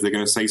chance there is they're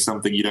going to say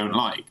something you don't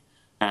like.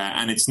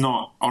 And it's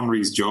not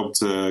Henry's job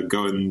to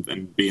go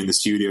and be in the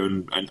studio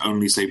and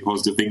only say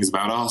positive things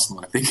about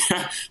Arsenal. I think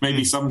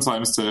maybe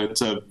sometimes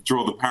to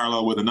draw the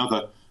parallel with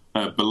another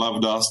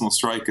beloved Arsenal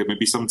striker,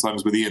 maybe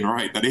sometimes with Ian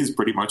Wright, that is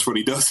pretty much what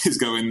he does, is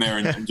go in there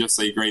and just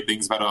say great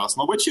things about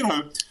Arsenal, which,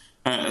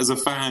 as a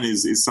fan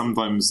is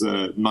sometimes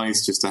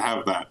nice just to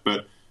have that.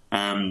 But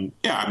I mean,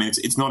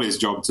 it's not his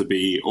job to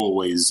be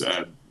always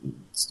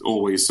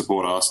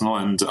support Arsenal,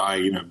 and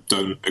I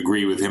don't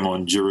agree with him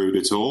on Giroud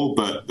at all.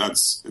 But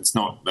it's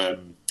not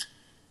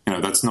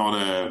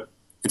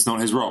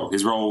his role.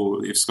 His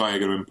role, if Sky are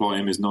going to employ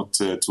him, is not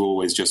to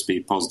always just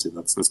be positive.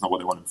 That's not what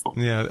they want him for.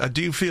 Yeah,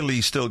 do you feel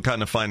he's still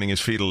kind of finding his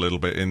feet a little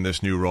bit in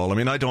this new role? I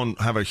mean, I don't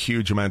have a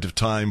huge amount of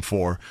time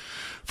for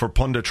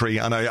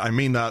punditry, and I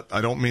mean that, I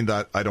don't mean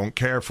that I don't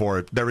care for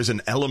it. There is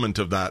an element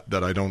of that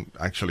I don't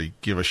actually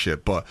give a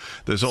shit, but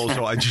there's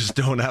also, I just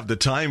don't have the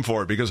time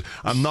for it, because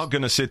I'm not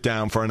going to sit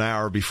down for an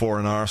hour before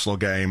an Arsenal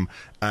game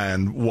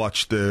and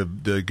watch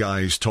the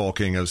guys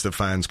talking as the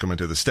fans come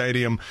into the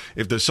stadium.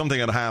 If there's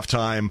something at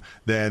halftime,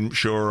 then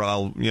sure,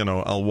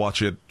 I'll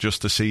watch it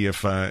just to see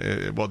if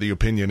what the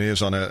opinion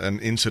is on an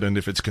incident,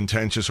 if it's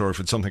contentious or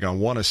if it's something I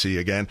want to see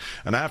again.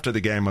 And after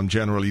the game, I'm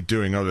generally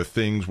doing other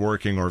things,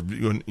 working, or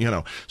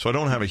so I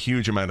don't have a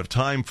huge amount of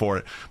time for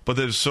it. But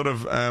there's sort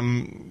of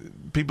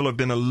people have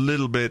been a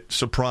little bit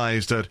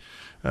surprised at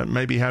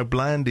maybe how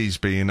bland he's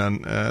been,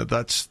 and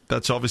that's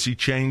obviously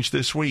changed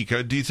this week.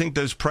 Do you think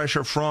there's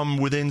pressure from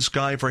within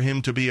Sky for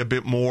him to be a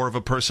bit more of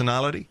a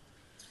personality?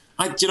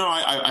 I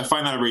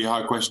find that a really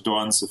hard question to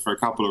answer for a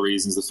couple of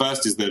reasons. The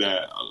first is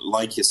that,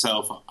 like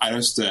yourself, I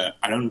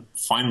don't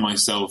find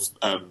myself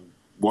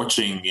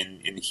watching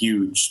in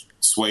huge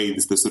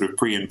swathes the sort of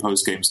pre and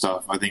post game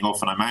stuff. I think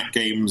often I'm at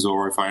games,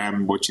 or if I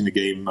am watching the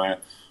game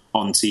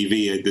on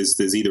TV,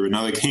 there's either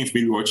another game for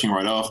me to be watching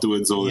right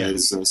afterwards, or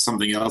there's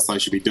something else I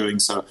should be doing.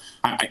 So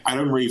I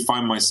don't really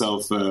find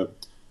myself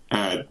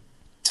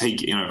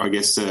taking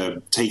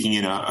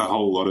in a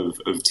whole lot of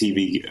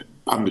TV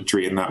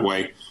punditry in that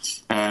way,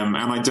 and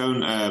I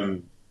don't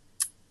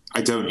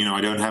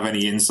have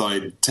any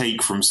inside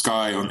take from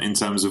Sky in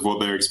terms of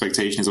what their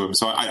expectation is of him.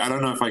 So I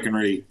don't know if I can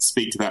really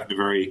speak to that in a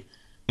very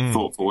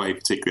thoughtful way,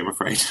 particularly, I'm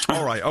afraid.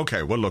 All right,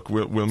 okay. Well, look,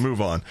 we'll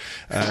move on.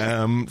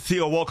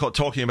 Theo Walcott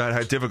talking about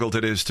how difficult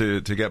it is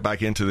to get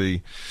back into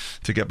the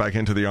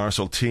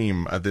Arsenal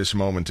team at this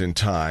moment in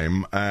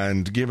time,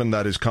 and given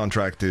that his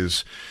contract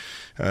is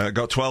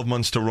got 12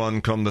 months to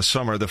run come the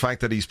summer, the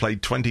fact that he's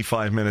played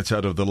 25 minutes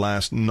out of the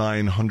last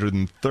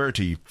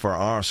 930 for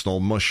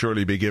Arsenal must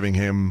surely be giving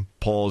him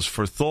pause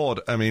for thought.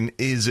 I mean,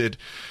 is it...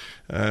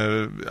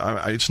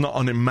 it's not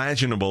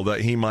unimaginable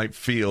that he might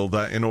feel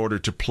that in order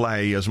to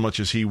play as much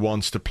as he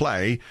wants to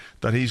play,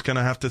 that he's going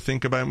to have to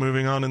think about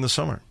moving on in the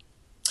summer.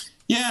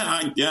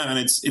 And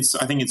it's.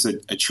 I think it's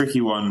a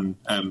tricky one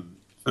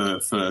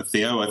for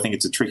Theo. I think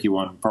it's a tricky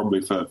one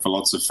probably for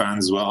lots of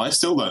fans as well. I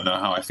still don't know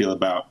how I feel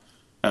about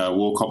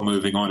Walcott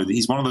moving on.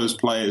 He's one of those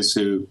players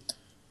who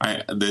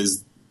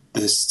there's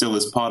still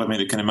this part of me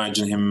that can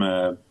imagine him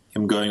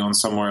going on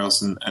somewhere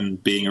else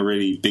and being a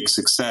really big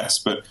success,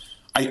 but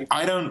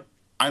I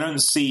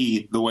don't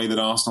see the way that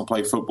Arsenal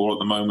play football at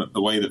the moment,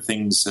 the way that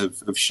things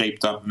have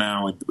shaped up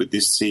now with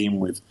this team,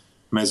 with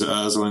Mesut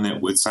Ozil in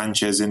it, with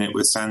Sanchez in it,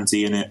 with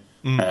Santi in it.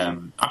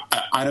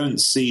 I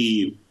don't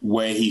see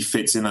where he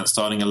fits in that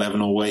starting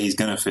 11, or where he's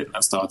going to fit in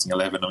that starting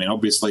 11. I mean,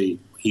 obviously,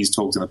 he's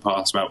talked in the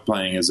past about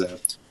playing as a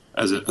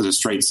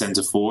straight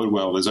centre forward.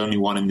 Well, there's only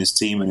one in this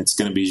team, and it's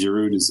going to be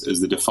Giroud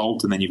as the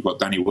default, and then you've got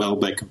Danny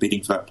Welbeck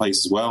competing for that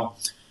place as well.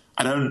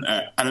 I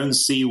don't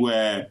see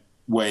where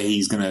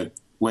he's going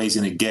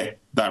to get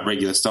that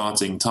regular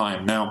starting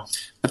time. Now,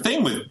 the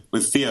thing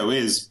with Theo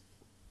is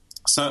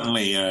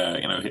certainly,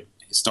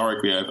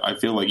 historically, I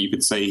feel like you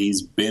could say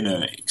he's been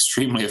an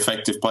extremely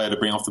effective player to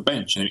bring off the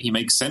bench. And he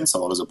makes sense a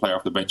lot as a player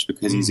off the bench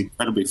because he's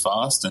incredibly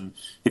fast. And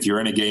if you're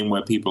in a game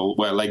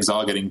where legs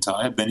are getting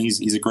tired, then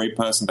he's a great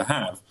person to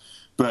have.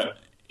 But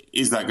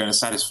is that going to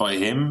satisfy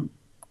him?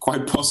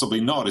 Quite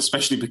possibly not,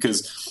 especially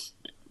because,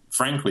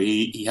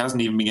 frankly, he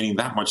hasn't even been getting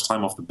that much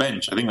time off the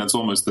bench. I think that's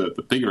almost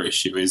the bigger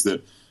issue, is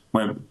that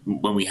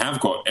when we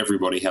have got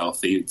everybody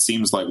healthy, it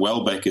seems like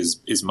Welbeck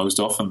is most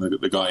often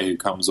the guy who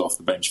comes off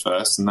the bench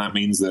first, and that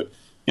means that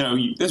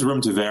there's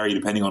room to vary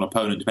depending on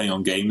opponent, depending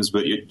on games,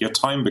 but your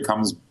time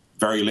becomes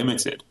very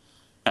limited.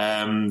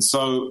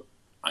 So,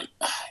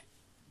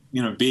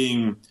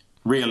 being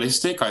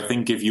realistic, I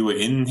think if you were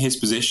in his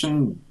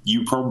position,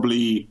 you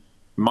probably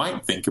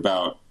might think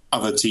about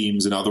other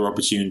teams and other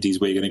opportunities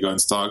where you're going to go and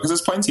start, because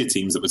there's plenty of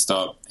teams that would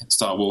start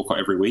Walcott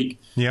every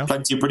week. Yeah.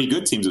 Plenty of pretty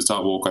good teams that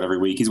start Walcott every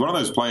week. He's one of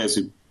those players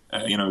who,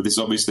 this is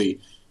obviously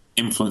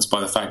influenced by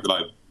the fact that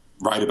I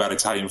write about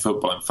Italian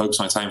football and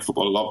focus on Italian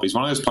football a lot, but he's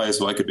one of those players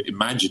who I could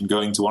imagine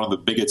going to one of the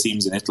bigger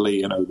teams in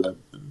Italy, in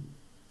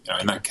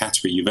that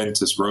category,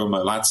 Juventus,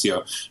 Roma,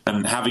 Lazio,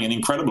 and having an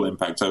incredible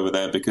impact over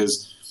there,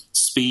 because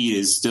speed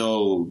is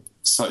still,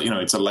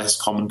 it's a less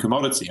common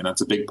commodity, and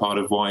that's a big part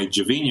of why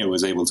Gervinho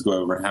was able to go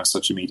over and have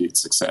such immediate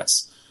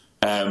success.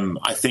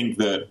 I think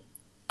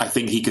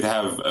he could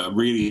have a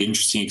really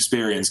interesting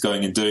experience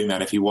going and doing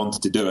that if he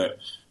wanted to do it.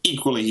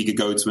 Equally, he could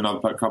go to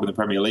another club in the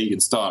Premier League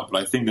and start,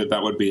 but I think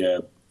that would be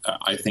a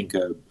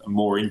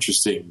more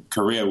interesting,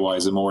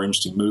 career-wise, a more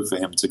interesting move for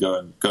him to go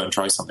and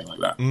try something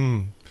like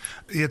that.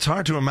 It's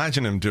hard to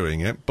imagine him doing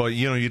it, but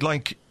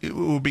it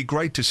would be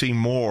great to see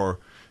more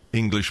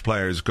English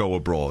players go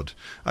abroad.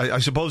 I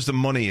suppose the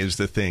money is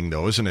the thing,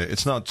 though, isn't it?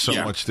 It's not so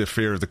much the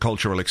fear of the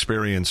cultural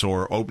experience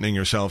or opening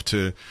yourself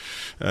to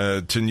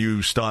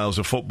new styles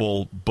of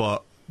football,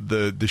 but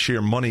the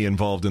sheer money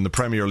involved in the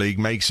Premier League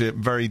makes it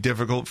very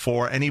difficult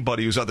for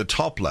anybody who's at the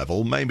top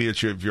level. Maybe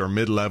it's your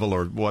mid-level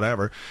or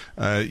whatever.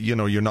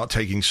 You're not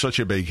taking such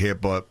a big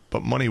hit, but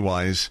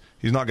money-wise,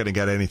 he's not going to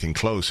get anything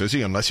close, is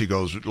he? Unless he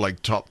goes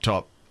like top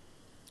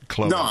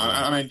club. No,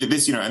 I mean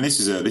this. And this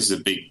is a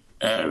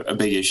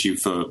big issue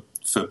for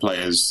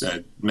players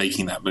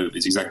making that move.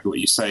 Is exactly what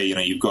you say.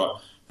 You've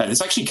got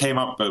this actually came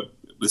up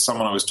with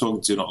someone I was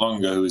talking to not long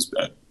ago who was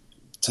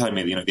telling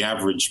me the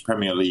average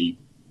Premier League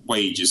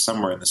wage is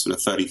somewhere in the sort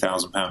of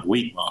 £30,000 a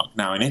week mark.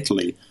 Now in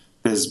Italy,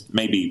 there's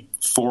maybe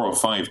 4 or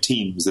 5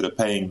 teams that are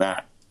paying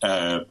that.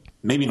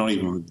 Maybe not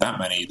even that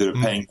many that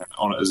are paying that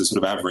on as a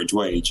sort of average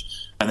wage,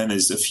 and then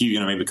there's a few,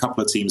 maybe a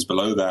couple of teams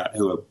below that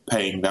who are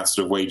paying that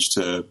sort of wage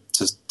to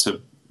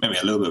maybe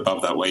a little bit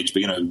above that wage,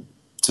 but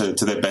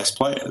to their best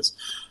players.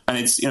 And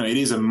it's it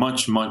is a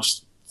much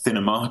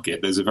thinner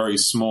market. There's a very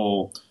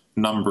small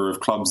number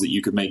of clubs that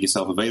you could make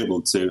yourself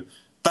available to.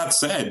 That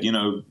said,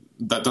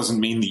 that doesn't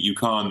mean that you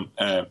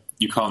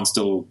can't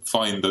still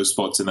find those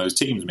spots in those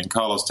teams. I mean,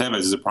 Carlos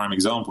Tevez is a prime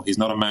example. He's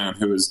not a man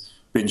who has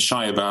been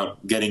shy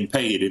about getting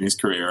paid in his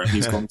career, and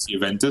he's gone to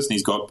Juventus and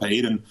he's got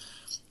paid, and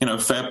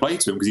fair play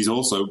to him, because he's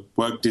also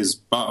worked his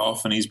butt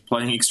off and he's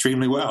playing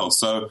extremely well.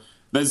 So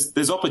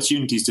there's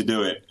opportunities to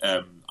do it.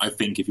 I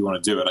think if you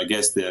want to do it, I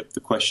guess the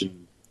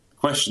question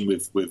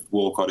with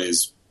Walcott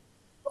is,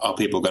 are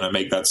people going to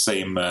make that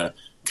same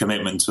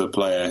commitment to a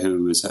player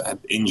who has had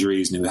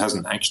injuries and who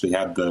hasn't actually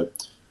had the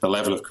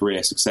level of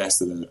career success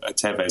that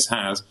Tevez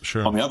has?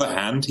 Sure. On the other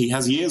hand, he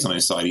has years on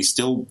his side. He's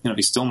still not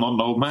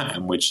an old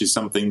man, which is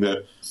something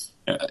that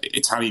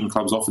Italian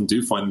clubs often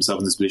do find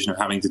themselves in this position of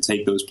having to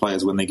take those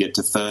players when they get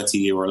to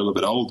 30 or a little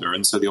bit older.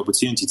 And so the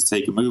opportunity to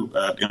take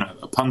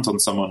a punt on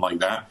someone like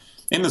that,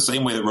 in the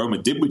same way that Roma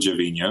did with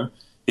Gervinho,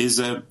 is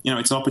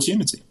it's an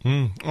opportunity.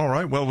 All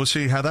right. Well, we'll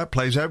see how that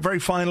plays out. Very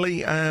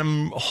finally,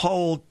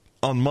 Hull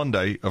on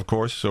Monday, of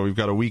course, so we've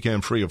got a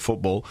weekend free of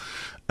football.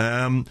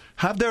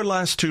 Have their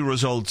last 2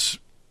 results,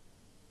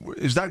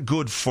 is that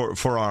good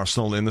for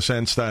Arsenal, in the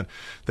sense that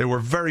they were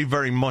very,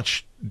 very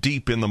much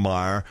deep in the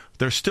mire?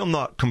 They're still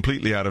not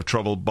completely out of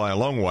trouble by a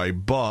long way,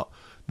 but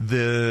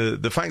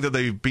the fact that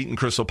they've beaten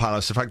Crystal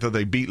Palace, the fact that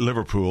they beat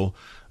Liverpool,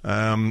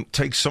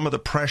 takes some of the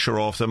pressure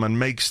off them and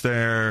makes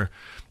their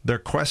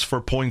quest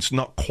for points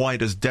not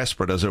quite as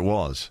desperate as it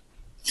was.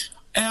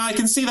 I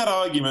can see that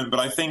argument, but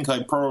I think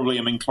I probably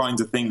am inclined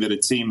to think that a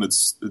team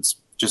that's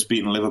just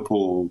beaten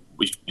Liverpool,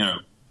 which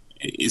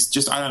it's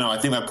just, I don't know. I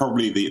think that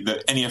probably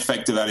any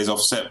effect of that is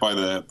offset by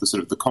the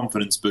sort of the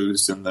confidence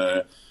boost and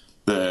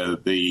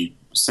the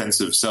sense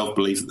of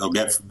self-belief that they'll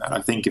get from that.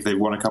 I think if they've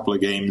won a couple of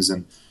games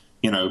and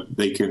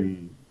they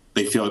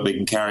feel like they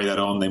can carry that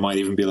on, they might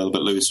even be a little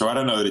bit looser. I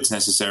don't know that it's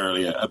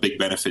necessarily a big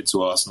benefit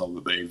to Arsenal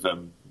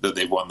that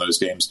they've won those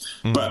games.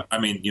 But I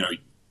mean,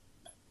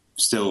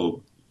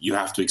 still, you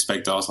have to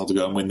expect Arsenal to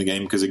go and win the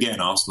game, because again,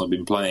 Arsenal have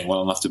been playing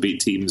well enough to beat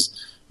teams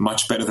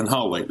much better than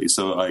Hull lately.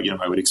 So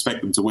I would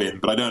expect them to win,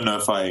 but I don't know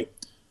if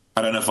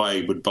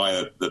I would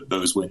buy that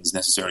those wins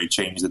necessarily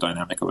change the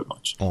dynamic of it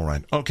much. All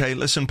right. Okay,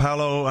 listen,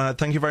 Paolo,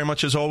 thank you very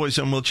much as always,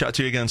 and we'll chat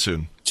to you again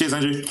soon. Cheers,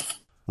 Andrew.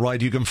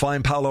 Right, you can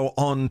find Paolo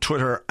on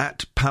Twitter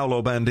at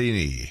Paolo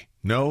Bandini.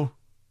 No,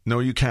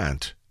 you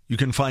can't. you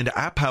can find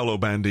at Paolo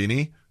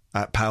Bandini,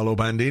 but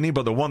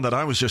the one that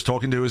I was just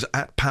talking to is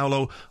at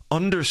Paolo_Bandini.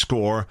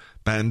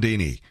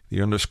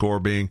 The underscore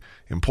being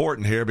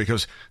important here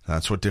because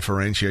that's what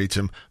differentiates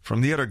him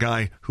from the other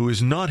guy who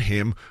is not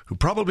him, who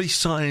probably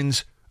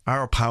signs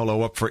our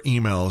Paolo up for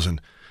emails and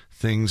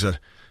things that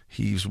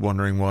he's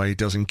wondering why he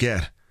doesn't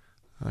get.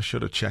 I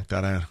should have checked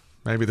that out.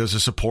 Maybe there's a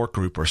support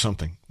group or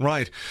something.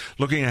 Right,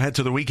 looking ahead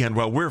to the weekend,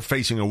 well, we're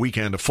facing a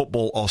weekend of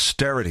football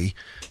austerity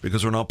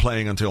because we're not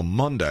playing until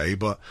Monday,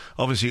 but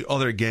obviously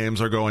other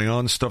games are going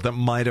on, stuff that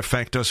might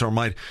affect us or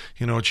might,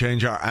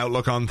 change our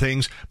outlook on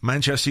things.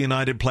 Manchester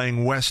United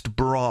playing West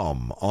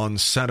Brom on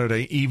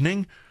Saturday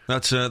evening.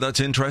 That's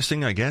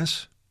interesting, I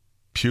guess.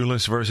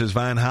 Pulis versus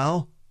Van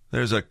Gaal.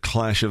 There's a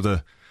clash of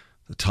the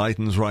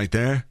Titans right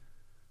there.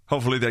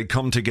 Hopefully they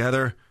come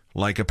together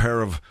like a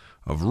pair of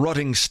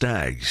rutting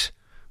stags,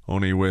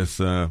 only with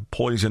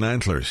poison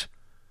antlers.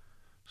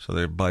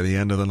 So by the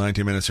end of the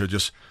 90 minutes, they're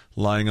just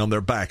lying on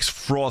their backs,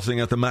 frothing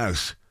at the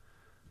mouth.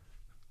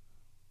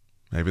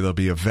 Maybe there'll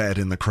be a vet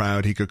in the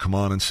crowd. He could come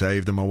on and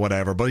save them or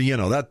whatever. But,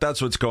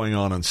 that's what's going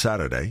on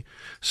Saturday.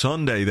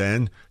 Sunday,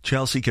 then,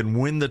 Chelsea can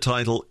win the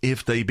title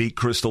if they beat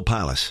Crystal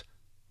Palace.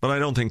 But I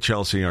don't think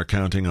Chelsea are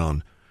counting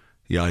on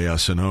Yaya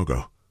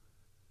Sanogo,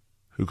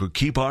 who could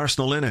keep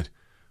Arsenal in it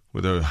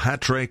with a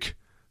hat-trick,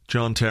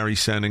 John Terry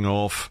sending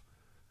off,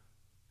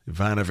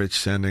 Ivanovic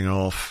sending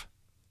off,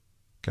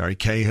 Gary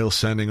Cahill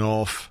sending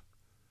off.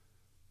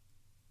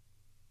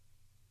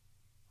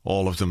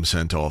 All of them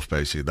sent off,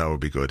 basically. That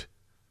would be good.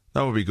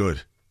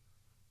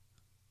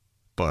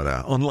 But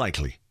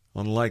unlikely.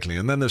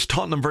 And then there's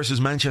Tottenham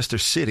versus Manchester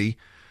City.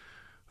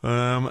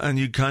 And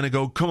you kind of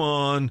go, come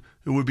on,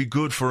 it would be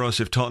good for us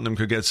if Tottenham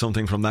could get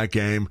something from that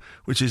game,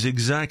 which is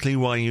exactly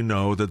why you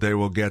know that they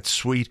will get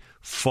sweet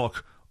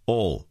fuck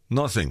all.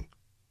 Nothing.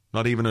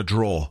 Not even a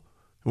draw.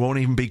 It won't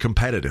even be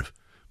competitive.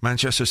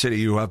 Manchester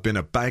City, who have been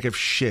a bag of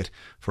shit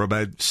for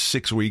about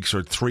 6 weeks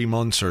or 3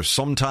 months or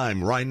some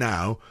time right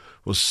now,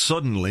 will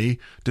suddenly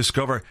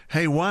discover,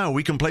 hey, wow,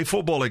 we can play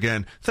football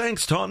again.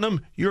 Thanks,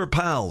 Tottenham. You're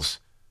pals.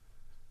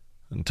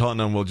 And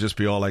Tottenham will just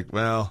be all like,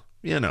 well,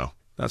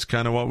 that's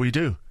kind of what we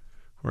do.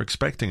 We're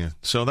expecting it.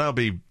 So that'll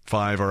be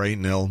 5 or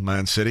 8-0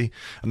 Man City.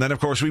 And then, of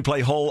course, we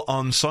play Hull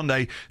on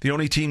Sunday. The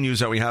only team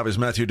news that we have is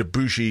Matthew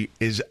Debuchy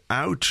is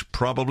out,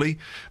 probably,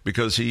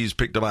 because he's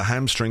picked up a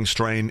hamstring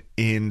strain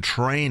in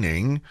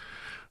training.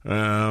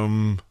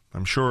 I'm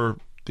sure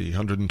the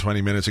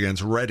 120 minutes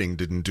against Reading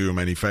didn't do him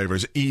any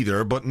favours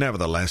either, but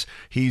nevertheless,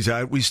 he's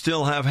out. We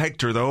still have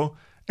Hector, though.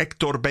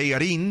 Hector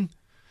Bellerin.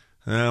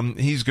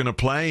 He's going to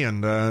play,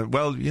 and,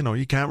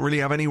 you can't really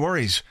have any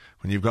worries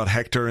when you've got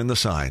Hector in the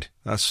side.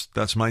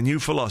 That's my new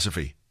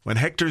philosophy. When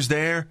Hector's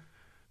there,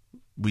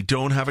 we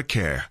don't have a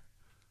care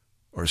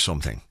or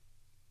something.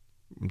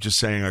 I'm just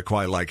saying I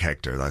quite like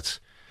Hector. That's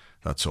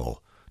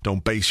all.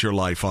 Don't base your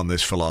life on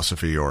this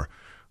philosophy or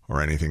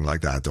anything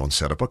like that. Don't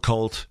set up a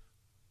cult.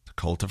 The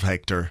cult of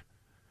Hector.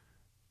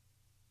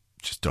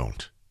 Just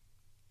don't.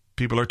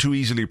 People are too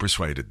easily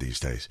persuaded these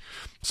days.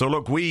 So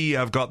look, we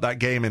have got that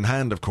game in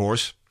hand, of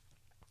course.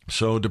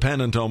 So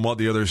dependent on what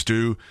the others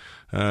do,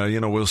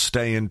 we'll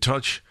stay in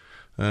touch,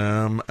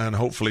 and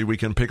hopefully we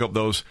can pick up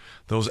those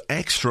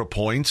extra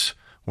points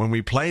when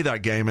we play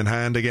that game in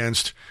hand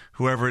against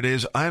whoever it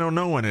is. I don't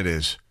know when it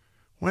is.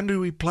 When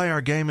do we play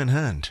our game in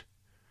hand?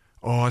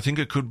 Oh, I think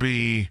it could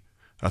be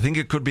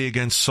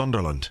against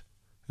Sunderland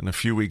in a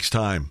few weeks'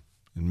 time,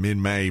 in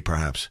mid-May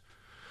perhaps.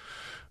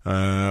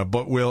 But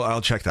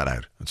I'll check that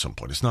out at some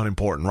point. It's not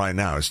important right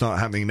now. It's not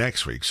happening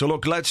next week. So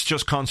look, let's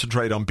just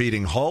concentrate on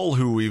beating Hull,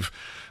 who we've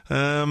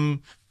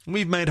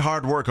made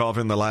hard work of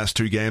in the last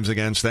 2 games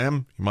against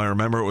them. You might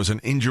remember it was an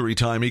injury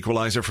time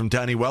equaliser from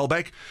Danny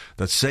Welbeck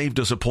that saved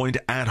us a point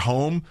at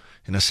home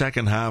in the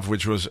second half,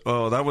 which was,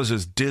 that was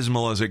as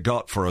dismal as it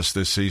got for us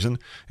this season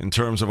in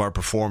terms of our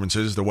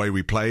performances. The way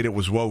we played, it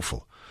was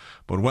woeful.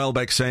 But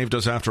Welbeck saved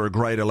us after a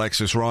great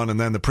Alexis run, and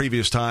then the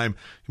previous time,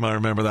 you might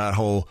remember that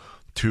whole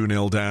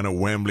 2-0 down at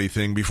Wembley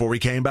thing before we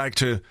came back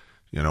to,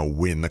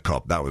 win the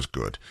cup. That was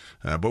good.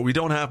 But we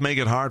don't have to make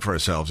it hard for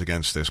ourselves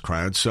against this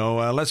crowd.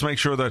 So let's make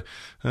sure that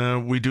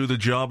we do the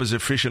job as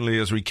efficiently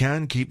as we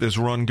can, keep this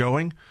run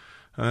going,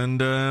 and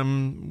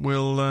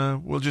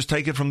we'll just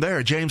take it from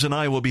there. James and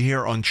I will be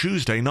here on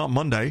Tuesday, not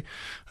Monday,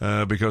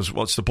 because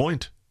what's the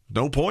point?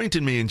 No point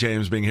in me and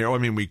James being here. I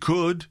mean, we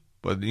could,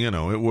 but,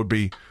 it would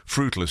be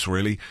fruitless,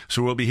 really.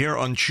 So we'll be here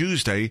on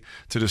Tuesday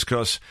to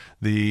discuss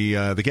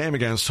the game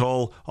against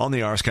Hull on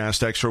the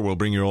Arscast Extra. We'll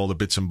bring you all the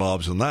bits and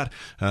bobs on that,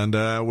 and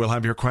we'll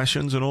have your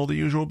questions and all the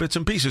usual bits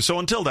and pieces. So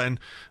until then,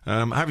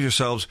 have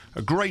yourselves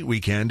a great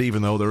weekend,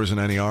 even though there isn't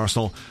any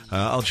Arsenal.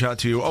 I'll chat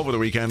to you over the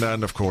weekend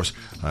and, of course,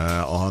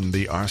 on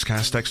the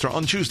Arscast Extra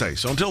on Tuesday.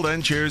 So until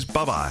then, cheers,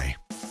 bye-bye.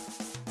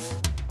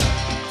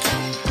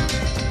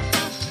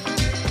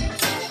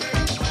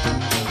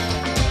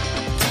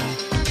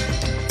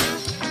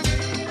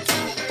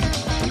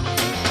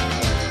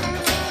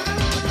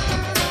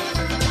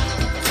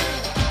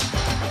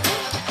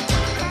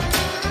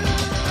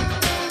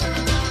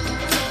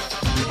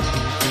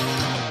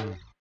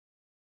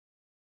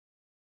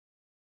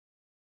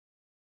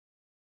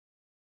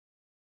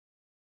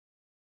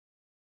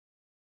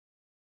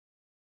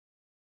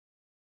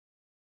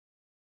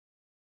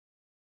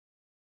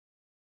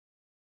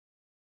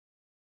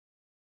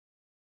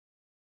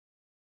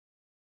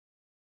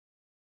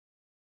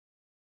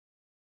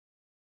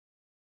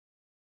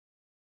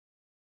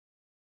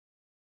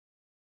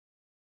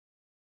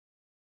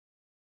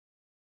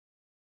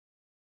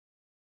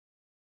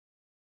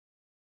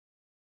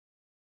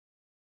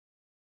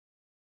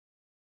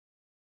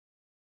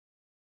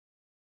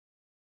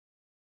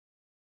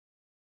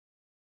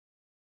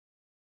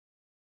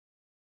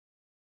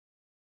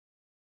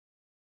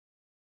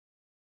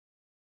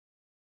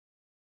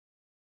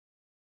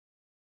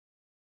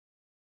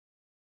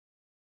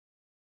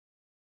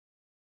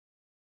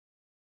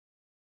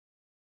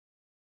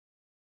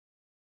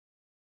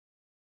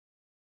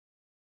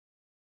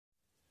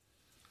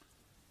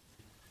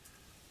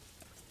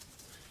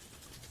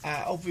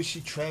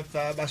 Obviously, Trev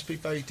must be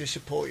very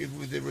disappointed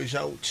with the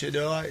result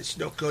tonight. It's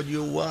not gone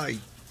your way.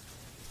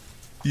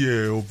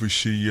 Yeah,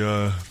 obviously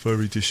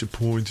very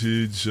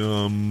disappointed.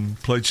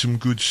 Played some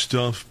good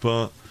stuff,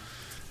 but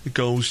the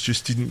goals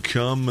just didn't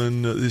come,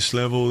 and at this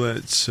level,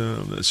 that's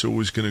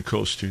always going to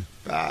cost you.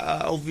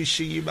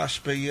 Obviously, you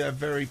must be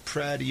very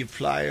proud of your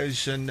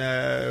players, and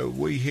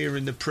we here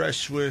in the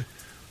press, we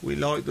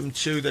like them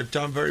too. They've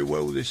done very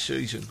well this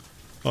season.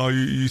 Oh,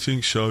 you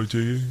think so,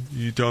 do you?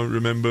 You don't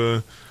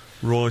remember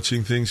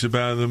writing things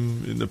about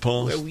them in the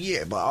past? Well,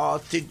 yeah, but I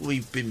think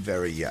we've been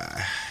very,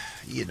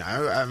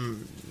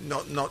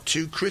 not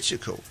too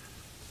critical.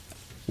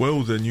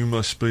 Well, then you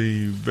must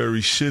be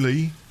very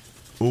silly,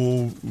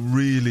 or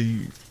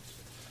really,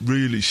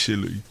 really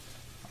silly.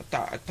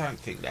 I don't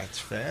think that's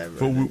fair.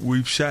 But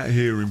we've sat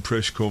here in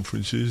press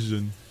conferences,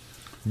 and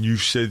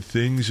you've said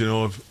things, and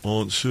I've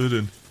answered,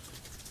 and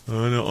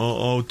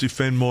I'll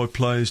defend my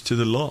players to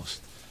the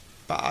last.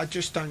 But I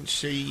just don't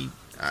see.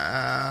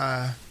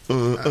 Well,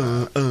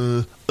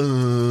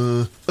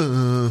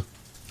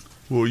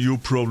 your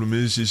problem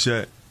is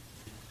that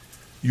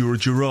you're a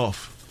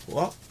giraffe.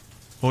 What?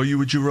 Are you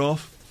a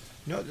giraffe?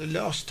 Not the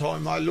last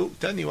time I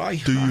looked, anyway.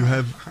 Do you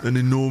have an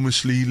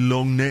enormously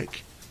long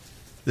neck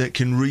that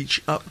can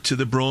reach up to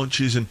the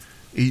branches and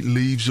eat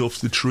leaves off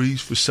the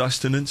trees for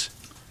sustenance?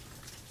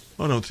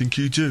 I don't think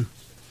you do.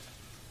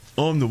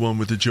 I'm the one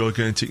with the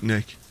gigantic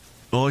neck.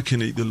 I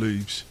can eat the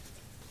leaves.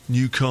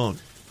 You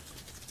can't.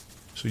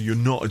 So you're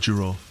not a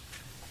giraffe.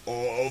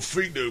 I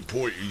think the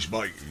point he's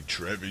making,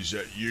 Trev, is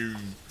that you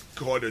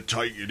kind of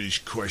taking his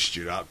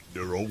question up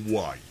the wrong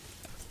way.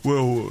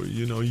 Well,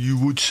 you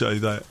would say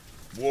that.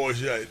 Why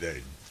is that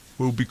then?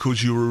 Well,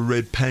 because you're a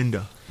red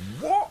panda.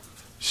 What?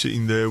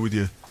 Sitting there with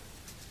your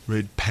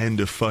red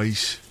panda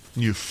face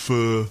and your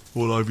fur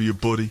all over your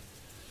body.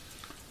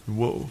 And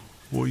what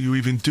are you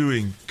even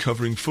doing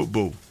covering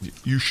football?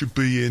 You should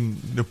be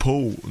in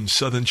Nepal and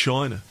southern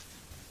China,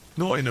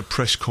 not in a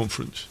press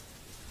conference.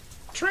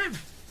 Trev,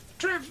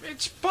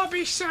 it's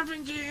Bobby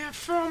Savinger,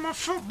 former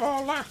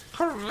footballer,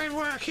 currently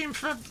working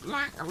for,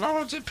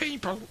 loads of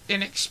people,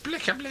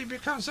 inexplicably,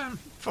 because I'm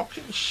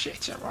fucking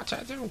shit at what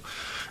I do.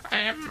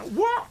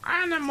 What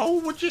animal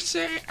would you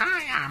say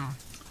I am?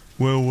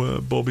 Well,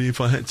 Bobby, if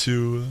I had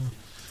to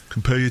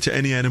compare you to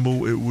any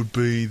animal, it would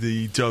be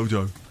the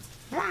dodo.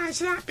 Why is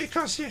that?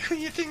 Because you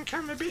think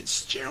I'm a bit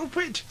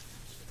stupid?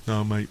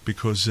 No, mate,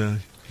 because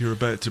you're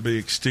about to be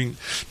extinct.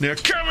 Now,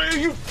 come here,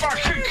 you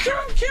fucking...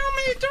 Don't kill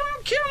me!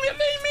 Don't kill me!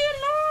 Leave me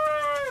alone!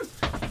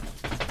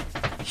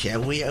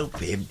 Shall we help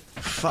him?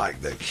 Fuck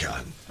the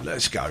cunt.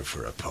 Let's go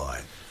for a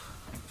pint.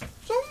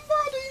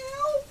 Somebody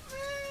help me!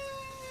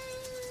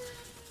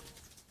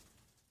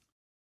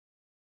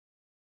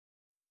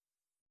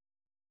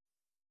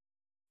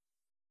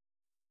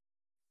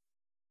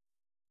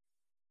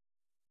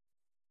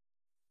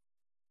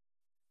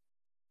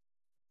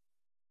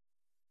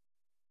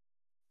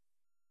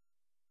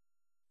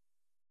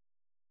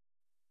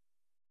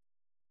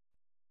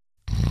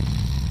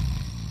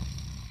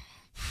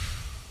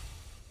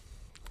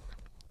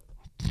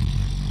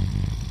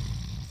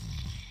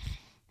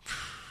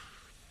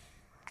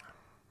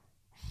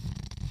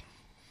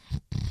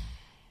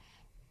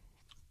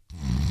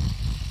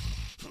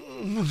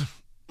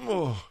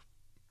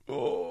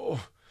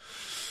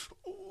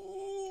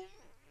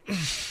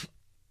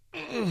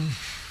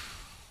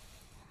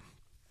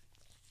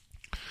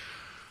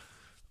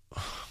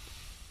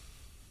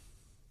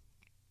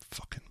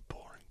 Fucking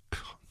boring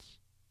cunts.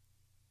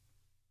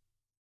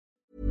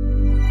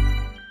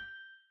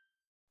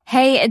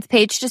 Hey, it's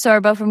Paige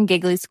DeSorbo from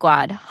Giggly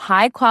Squad.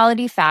 High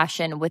quality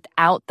fashion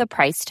without the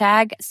price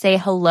tag. Say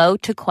hello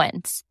to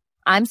Quince.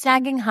 I'm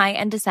snagging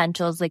high-end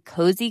essentials like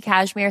cozy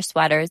cashmere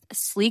sweaters,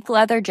 sleek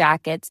leather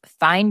jackets,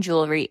 fine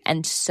jewelry,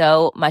 and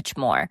so much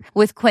more.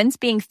 With Quince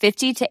being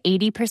 50 to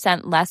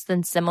 80% less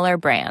than similar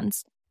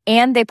brands.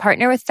 And they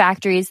partner with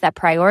factories that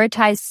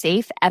prioritize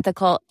safe,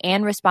 ethical,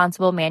 and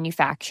responsible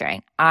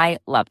manufacturing. I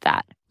love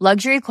that.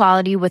 Luxury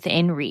quality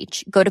within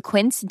reach. Go to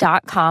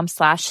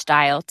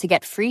quince.com/style to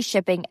get free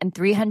shipping and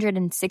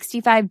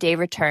 365-day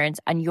returns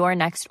on your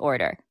next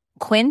order.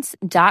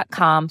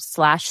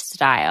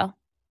 Quince.com/style.